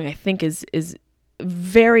day long, I think is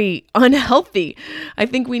very unhealthy. I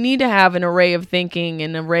think we need to have an array of thinking,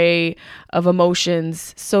 an array of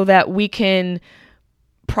emotions so that we can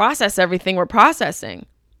process everything we're processing.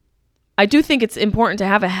 I do think it's important to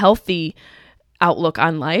have a healthy outlook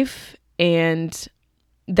on life, and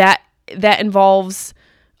that involves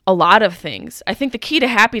a lot of things. I think the key to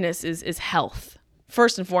happiness is health,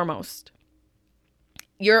 first and foremost.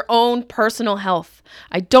 Your own personal health.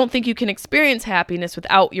 I don't think you can experience happiness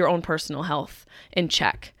without your own personal health in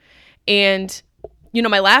check. And,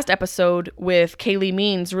 my last episode with Kaylee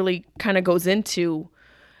Means really kind of goes into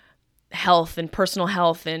health and personal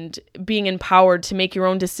health and being empowered to make your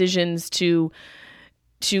own decisions to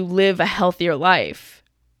live a healthier life.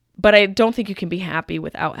 But I don't think you can be happy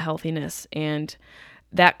without healthiness. And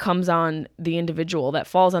that comes on the individual. That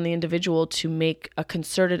falls on the individual to make a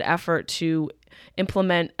concerted effort to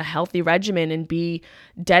implement a healthy regimen and be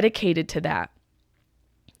dedicated to that.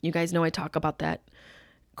 You guys know I talk about that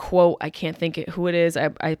quote, I can't think who it is.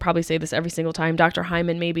 I probably say this every single time. Dr.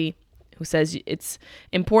 Hyman, maybe, who says it's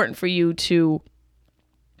important for you to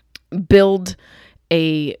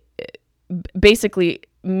basically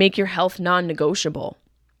make your health non-negotiable,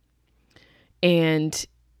 and,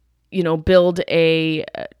 build a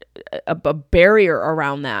barrier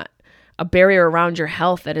around that, a barrier around your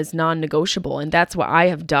health that is non-negotiable. And that's what I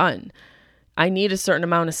have done. I need a certain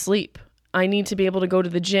amount of sleep. I need to be able to go to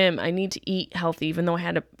the gym. I need to eat healthy, even though I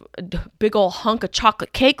had a big old hunk of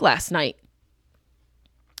chocolate cake last night.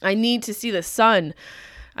 I need to see the sun.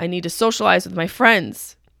 I need to socialize with my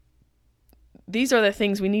friends. These are the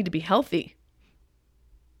things we need to be healthy.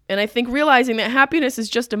 And I think realizing that happiness is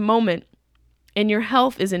just a moment and your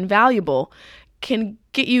health is invaluable can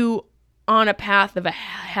get you on a path of a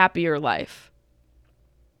happier life.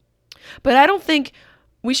 But I don't think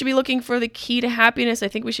we should be looking for the key to happiness. I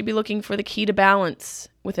think we should be looking for the key to balance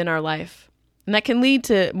within our life. And that can lead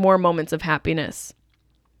to more moments of happiness.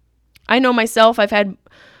 I know myself, I've had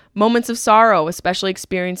moments of sorrow, especially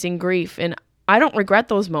experiencing grief, and I don't regret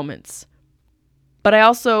those moments. But I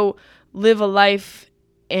also live a life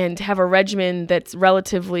and have a regimen that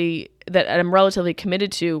I'm relatively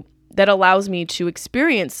committed to, that allows me to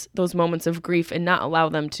experience those moments of grief and not allow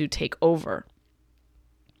them to take over.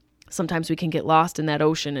 Sometimes we can get lost in that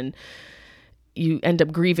ocean and you end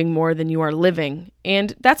up grieving more than you are living.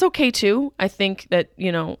 And that's okay too. I think that,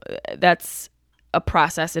 that's a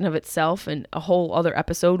process in of itself, and a whole other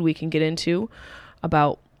episode we can get into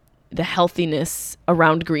about the healthiness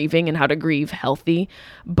around grieving and how to grieve healthy.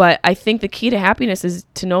 But I think the key to happiness is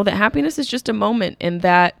to know that happiness is just a moment, and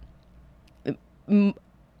that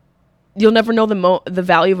you'll never know the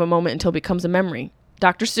value of a moment until it becomes a memory.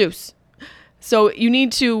 Dr. Seuss. So you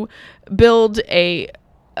need to build a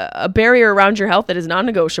barrier around your health that is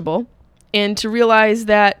non-negotiable, and to realize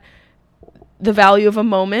that the value of a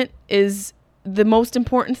moment is the most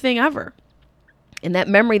important thing ever. And that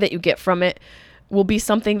memory that you get from it will be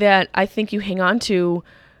something that I think you hang on to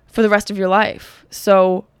for the rest of your life.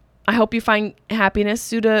 So I hope you find happiness,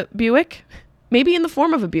 Suda Buick, maybe in the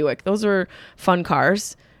form of a Buick. Those are fun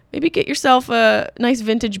cars. Maybe get yourself a nice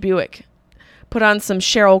vintage Buick. Put on some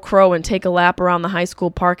Sheryl Crow and take a lap around the high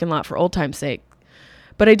school parking lot for old time's sake.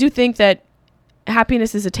 But I do think that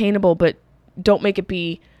happiness is attainable, but don't make it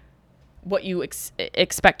be what you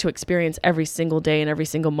expect to experience every single day and every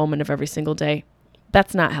single moment of every single day.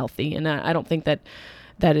 That's not healthy, and I don't think that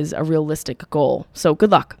is a realistic goal. So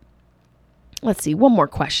good luck. Let's see, one more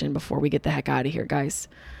question before we get the heck out of here, guys.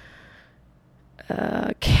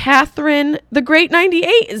 Catherine, the Great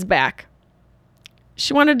 98 is back.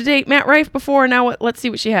 She wanted to date Matt Rife before. Now let's see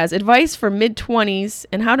what she has. Advice for mid-20s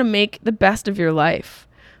and how to make the best of your life.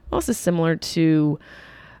 Well, this is similar to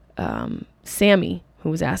Sammy, who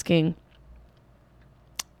was asking,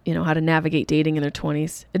 how to navigate dating in their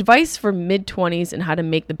 20s. Advice for mid-20s and how to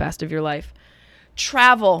make the best of your life.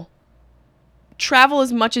 Travel. Travel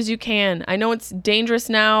as much as you can. I know it's dangerous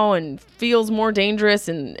now and feels more dangerous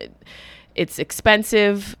and it's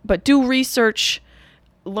expensive, but do research.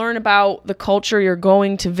 Learn about the culture you're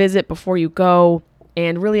going to visit before you go,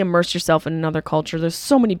 and really immerse yourself in another culture. There's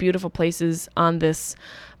so many beautiful places on this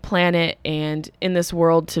planet and in this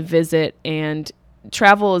world to visit, and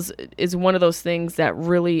travel is one of those things that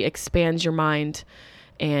really expands your mind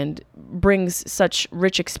and brings such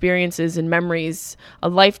rich experiences and memories, a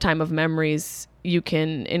lifetime of memories you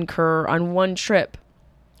can incur on one trip.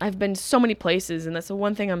 I've been so many places, and that's the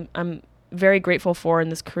one thing I'm very grateful for in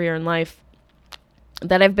this career and life,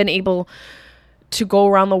 that I've been able to go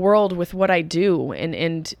around the world with what I do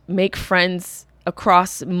and make friends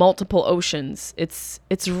across multiple oceans. It's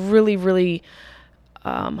really, really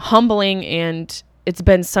humbling, and it's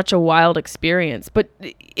been such a wild experience. But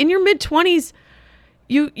in your mid-20s,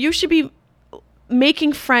 you should be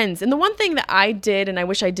making friends. And the one thing that I did, and I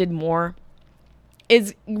wish I did more,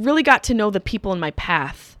 is really got to know the people in my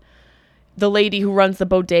path. The lady who runs the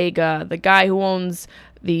bodega, the guy who owns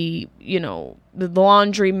the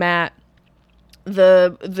laundry mat,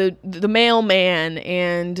 the mailman,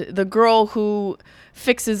 and the girl who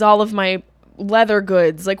fixes all of my leather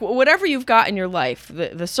goods. Like, whatever you've got in your life,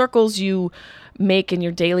 the circles you make in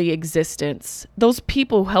your daily existence, those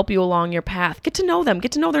people who help you along your path, get to know them,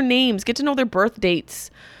 get to know their names, get to know their birth dates.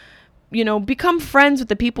 Become friends with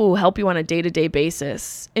the people who help you on a day-to-day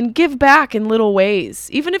basis, and give back in little ways.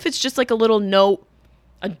 Even if it's just like a little note,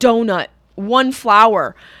 a donut, one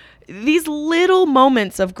flower. These little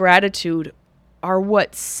moments of gratitude are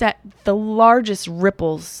what set the largest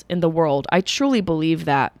ripples in the world. I truly believe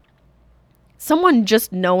that. Someone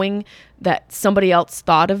just knowing that somebody else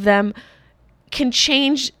thought of them can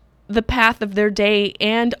change the path of their day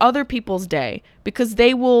and other people's day, because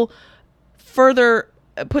they will further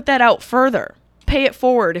put that out further, pay it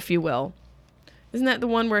forward, if you will. Isn't that the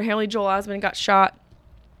one where Haley Joel Osment got shot?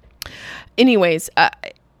 Anyways,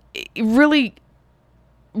 really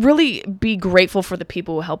be grateful for the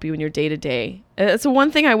people who help you in your day-to-day. It's the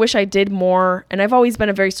one thing I wish I did more, and I've always been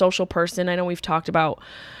a very social person. I know we've talked about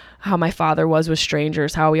how my father was with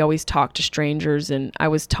strangers, how he always talked to strangers, and I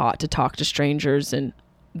was taught to talk to strangers and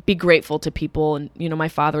be grateful to people. And, my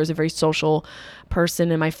father was a very social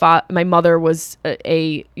person, and my mother was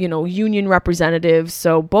a union representative.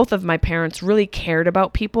 So both of my parents really cared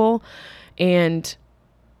about people and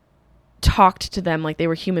talked to them like they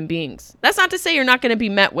were human beings. That's not to say you're not going to be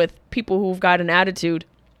met with people who've got an attitude.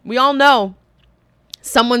 We all know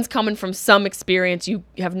someone's coming from some experience. You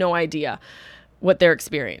have no idea what they're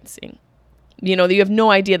experiencing. You have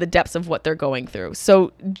no idea the depths of what they're going through.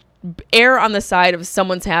 So err on the side of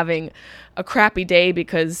someone's having a crappy day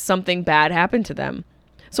because something bad happened to them.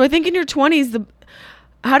 So I think in your 20s,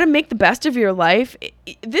 how to make the best of your life,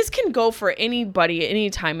 this can go for anybody at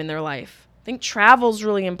any time in their life. I think travel is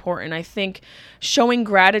really important. I think showing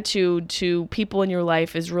gratitude to people in your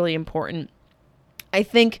life is really important. I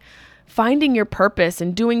think finding your purpose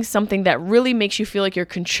and doing something that really makes you feel like you're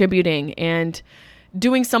contributing, and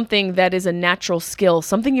doing something that is a natural skill,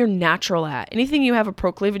 something you're natural at, anything you have a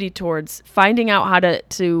proclivity towards, finding out how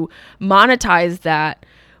to monetize that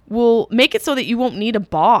will make it so that you won't need a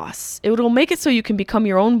boss. It will make it so you can become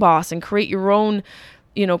your own boss and create your own,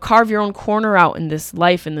 carve your own corner out in this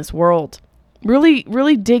life, in this world. Really,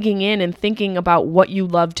 really digging in and thinking about what you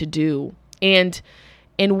love to do, and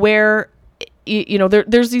where,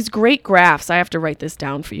 there's these great graphs. I have to write this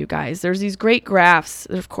down for you guys. There's these great graphs.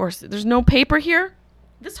 Of course, there's no paper here.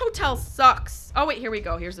 This hotel sucks. Oh, wait, here we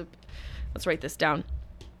go. Let's write this down.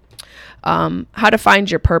 How to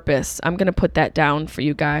find your purpose. I'm going to put that down for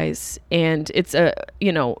you guys. And it's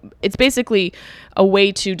it's basically a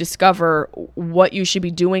way to discover what you should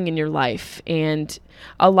be doing in your life. And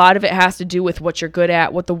a lot of it has to do with what you're good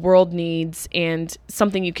at, what the world needs, and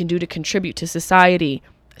something you can do to contribute to society.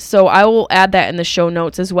 So I will add that in the show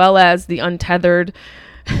notes, as well as the Untethered.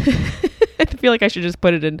 I feel like I should just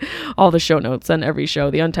put it in all the show notes on every show.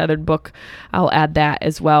 The Untethered book, I'll add that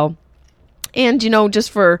as well. And,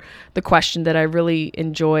 just for the question that I really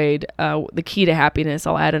enjoyed, the key to happiness,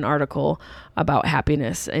 I'll add an article about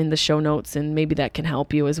happiness in the show notes, and maybe that can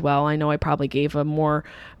help you as well. I know I probably gave a more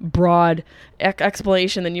broad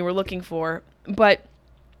explanation than you were looking for, but,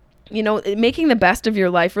 making the best of your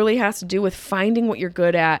life really has to do with finding what you're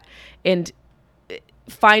good at and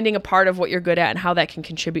finding a part of what you're good at and how that can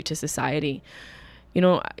contribute to society.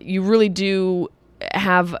 You really do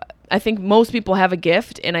have, I think most people have a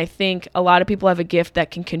gift, and I think a lot of people have a gift that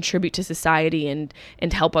can contribute to society and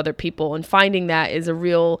help other people. And finding that is a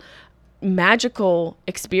real magical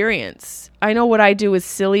experience. I know what I do is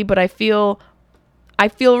silly, but I feel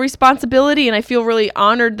responsibility, and I feel really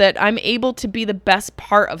honored that I'm able to be the best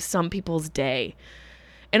part of some people's day.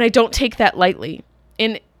 And I don't take that lightly.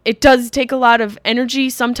 And it does take a lot of energy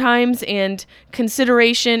sometimes, and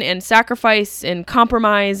consideration and sacrifice and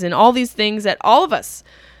compromise and all these things that all of us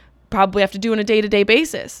probably have to do on a day-to-day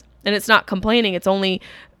basis. And it's not complaining. It's only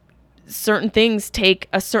certain things take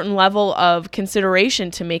a certain level of consideration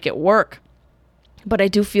to make it work. But I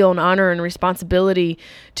do feel an honor and responsibility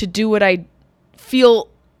to do what I feel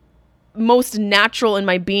most natural in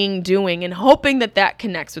my being doing, and hoping that that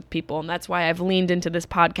connects with people. And that's why I've leaned into this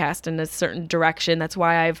podcast in a certain direction. That's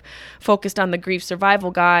why I've focused on the Grief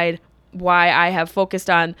Survival Guide, why I have focused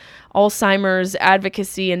on Alzheimer's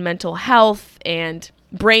advocacy and mental health and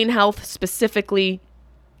brain health specifically.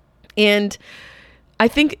 And I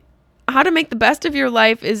think how to make the best of your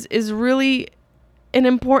life is really an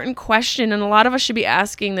important question. And a lot of us should be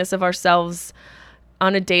asking this of ourselves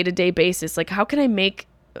on a day-to-day basis. Like, how can I make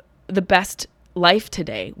the best life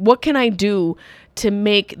today? What can I do to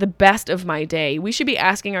make the best of my day? We should be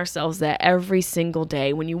asking ourselves that every single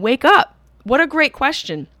day when you wake up. What a great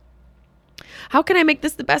question. How can I make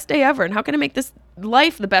this the best day ever? And how can I make this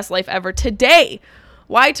life the best life ever today?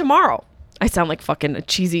 Why tomorrow? I sound like fucking a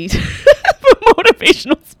cheesy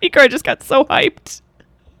motivational speaker. I just got so hyped.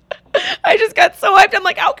 I'm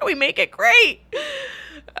like, how can we make it great?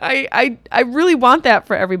 I really want that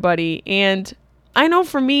for everybody. And I know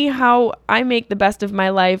for me, how I make the best of my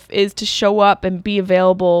life is to show up and be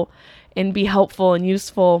available and be helpful and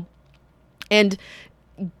useful and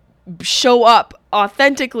show up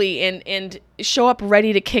authentically and show up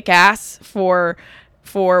ready to kick ass for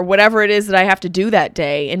whatever it is that I have to do that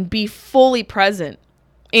day, and be fully present.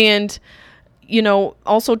 And,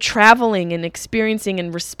 also traveling and experiencing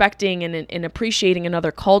and respecting and appreciating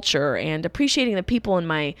another culture and appreciating the people in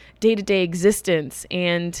my day-to-day existence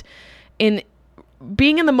and in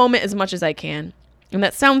being in the moment as much as I can. And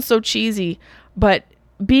that sounds so cheesy, but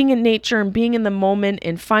being in nature and being in the moment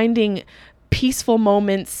and finding peaceful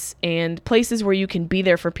moments and places where you can be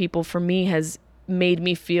there for people, for me, has made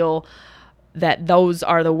me feel that those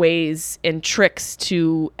are the ways and tricks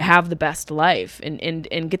to have the best life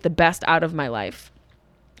and get the best out of my life.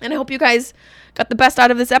 And I hope you guys got the best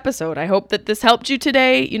out of this episode. I hope that this helped you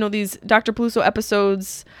today. These Dr. Peluso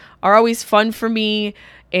episodes are always fun for me,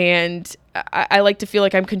 and I like to feel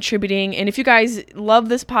like I'm contributing. And if you guys love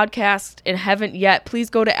this podcast and haven't yet, please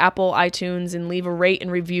go to Apple iTunes and leave a rate and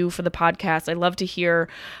review for the podcast. I love to hear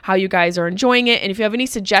how you guys are enjoying it. And if you have any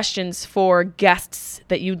suggestions for guests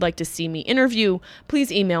that you'd like to see me interview,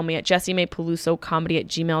 please email me at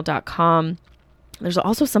jessiemaypelusocomedy@gmail.com. There's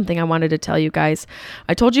also something I wanted to tell you guys.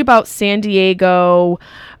 I told you about San Diego.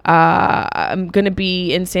 I'm going to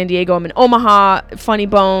be in San Diego. I'm in Omaha, Funny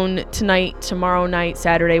Bone tonight, tomorrow night,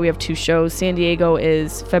 Saturday. We have 2 shows. San Diego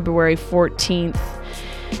is February 14th.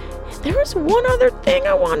 There was one other thing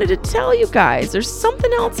I wanted to tell you guys. There's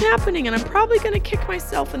something else happening, and I'm probably going to kick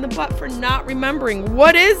myself in the butt for not remembering.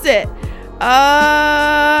 What is it?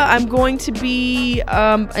 I'm going to be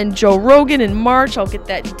in Joe Rogan in March. I'll get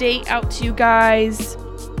that date out to you guys.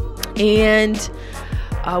 And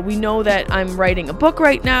we know that I'm writing a book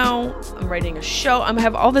right now. I'm writing a show. I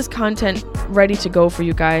have all this content ready to go for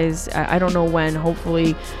you guys. I don't know when.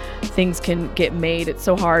 Hopefully things can get made. It's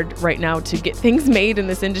so hard right now to get things made in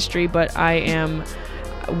this industry, but I am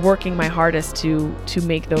working my hardest to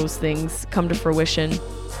make those things come to fruition.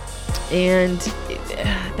 And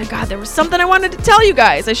God, there was something I wanted to tell you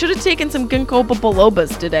guys. I should have taken some ginkgo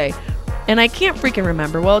bilobas today, and I can't freaking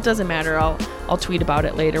remember. Well, it doesn't matter. I'll tweet about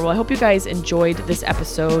it later. Well, I hope you guys enjoyed this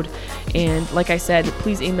episode, and like I said,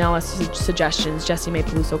 please email us suggestions,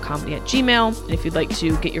 jessiemaypelusocomedy@gmail.com. And if you'd like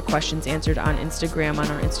to get your questions answered on Instagram, on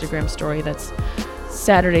our Instagram story, that's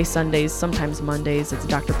Saturday, Sundays, sometimes Mondays. It's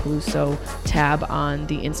Dr. Peluso tab on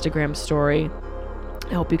the Instagram story.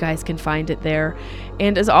 I hope you guys can find it there.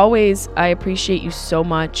 And as always, I appreciate you so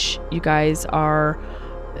much. You guys are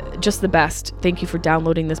just the best. Thank you for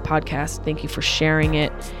downloading this podcast. Thank you for sharing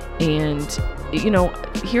it. And,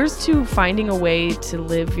 here's to finding a way to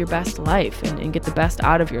live your best life and get the best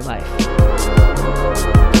out of your life.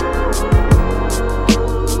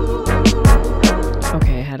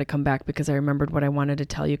 Okay, I had to come back because I remembered what I wanted to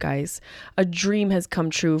tell you guys. A dream has come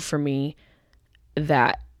true for me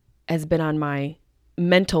that has been on my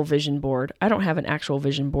mental vision board. I don't have an actual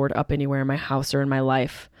vision board up anywhere in my house or in my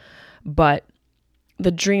life, but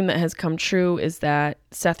the dream that has come true is that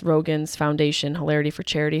Seth Rogen's foundation, Hilarity for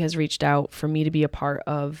Charity, has reached out for me to be a part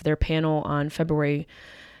of their panel on February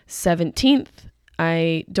 17th.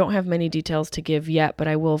 I don't have many details to give yet, but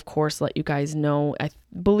I will, of course, let you guys know. I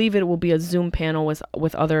believe it will be a Zoom panel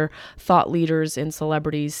with other thought leaders and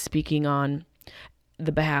celebrities speaking on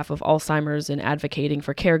the behalf of Alzheimer's and advocating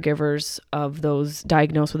for caregivers of those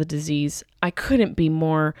diagnosed with a disease. I couldn't be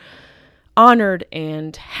more honored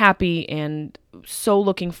and happy and so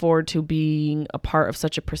looking forward to being a part of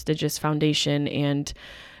such a prestigious foundation and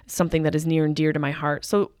something that is near and dear to my heart.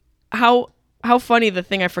 So how funny the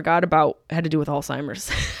thing I forgot about had to do with Alzheimer's.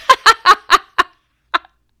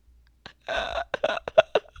 I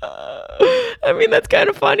mean, that's kind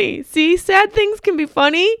of funny. See, sad things can be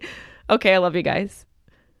funny. Okay, I love you guys.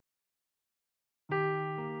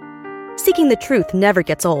 Seeking the truth never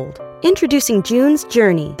gets old. Introducing June's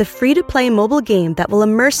Journey, the free-to-play mobile game that will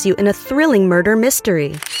immerse you in a thrilling murder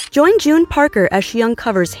mystery. Join June Parker as she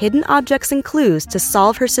uncovers hidden objects and clues to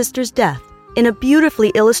solve her sister's death in a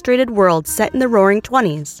beautifully illustrated world set in the Roaring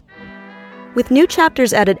 '20s. With new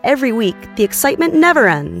chapters added every week, the excitement never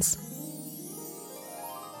ends.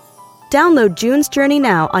 Download June's Journey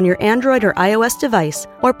now on your Android or iOS device,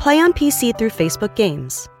 or play on PC through Facebook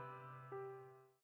Games.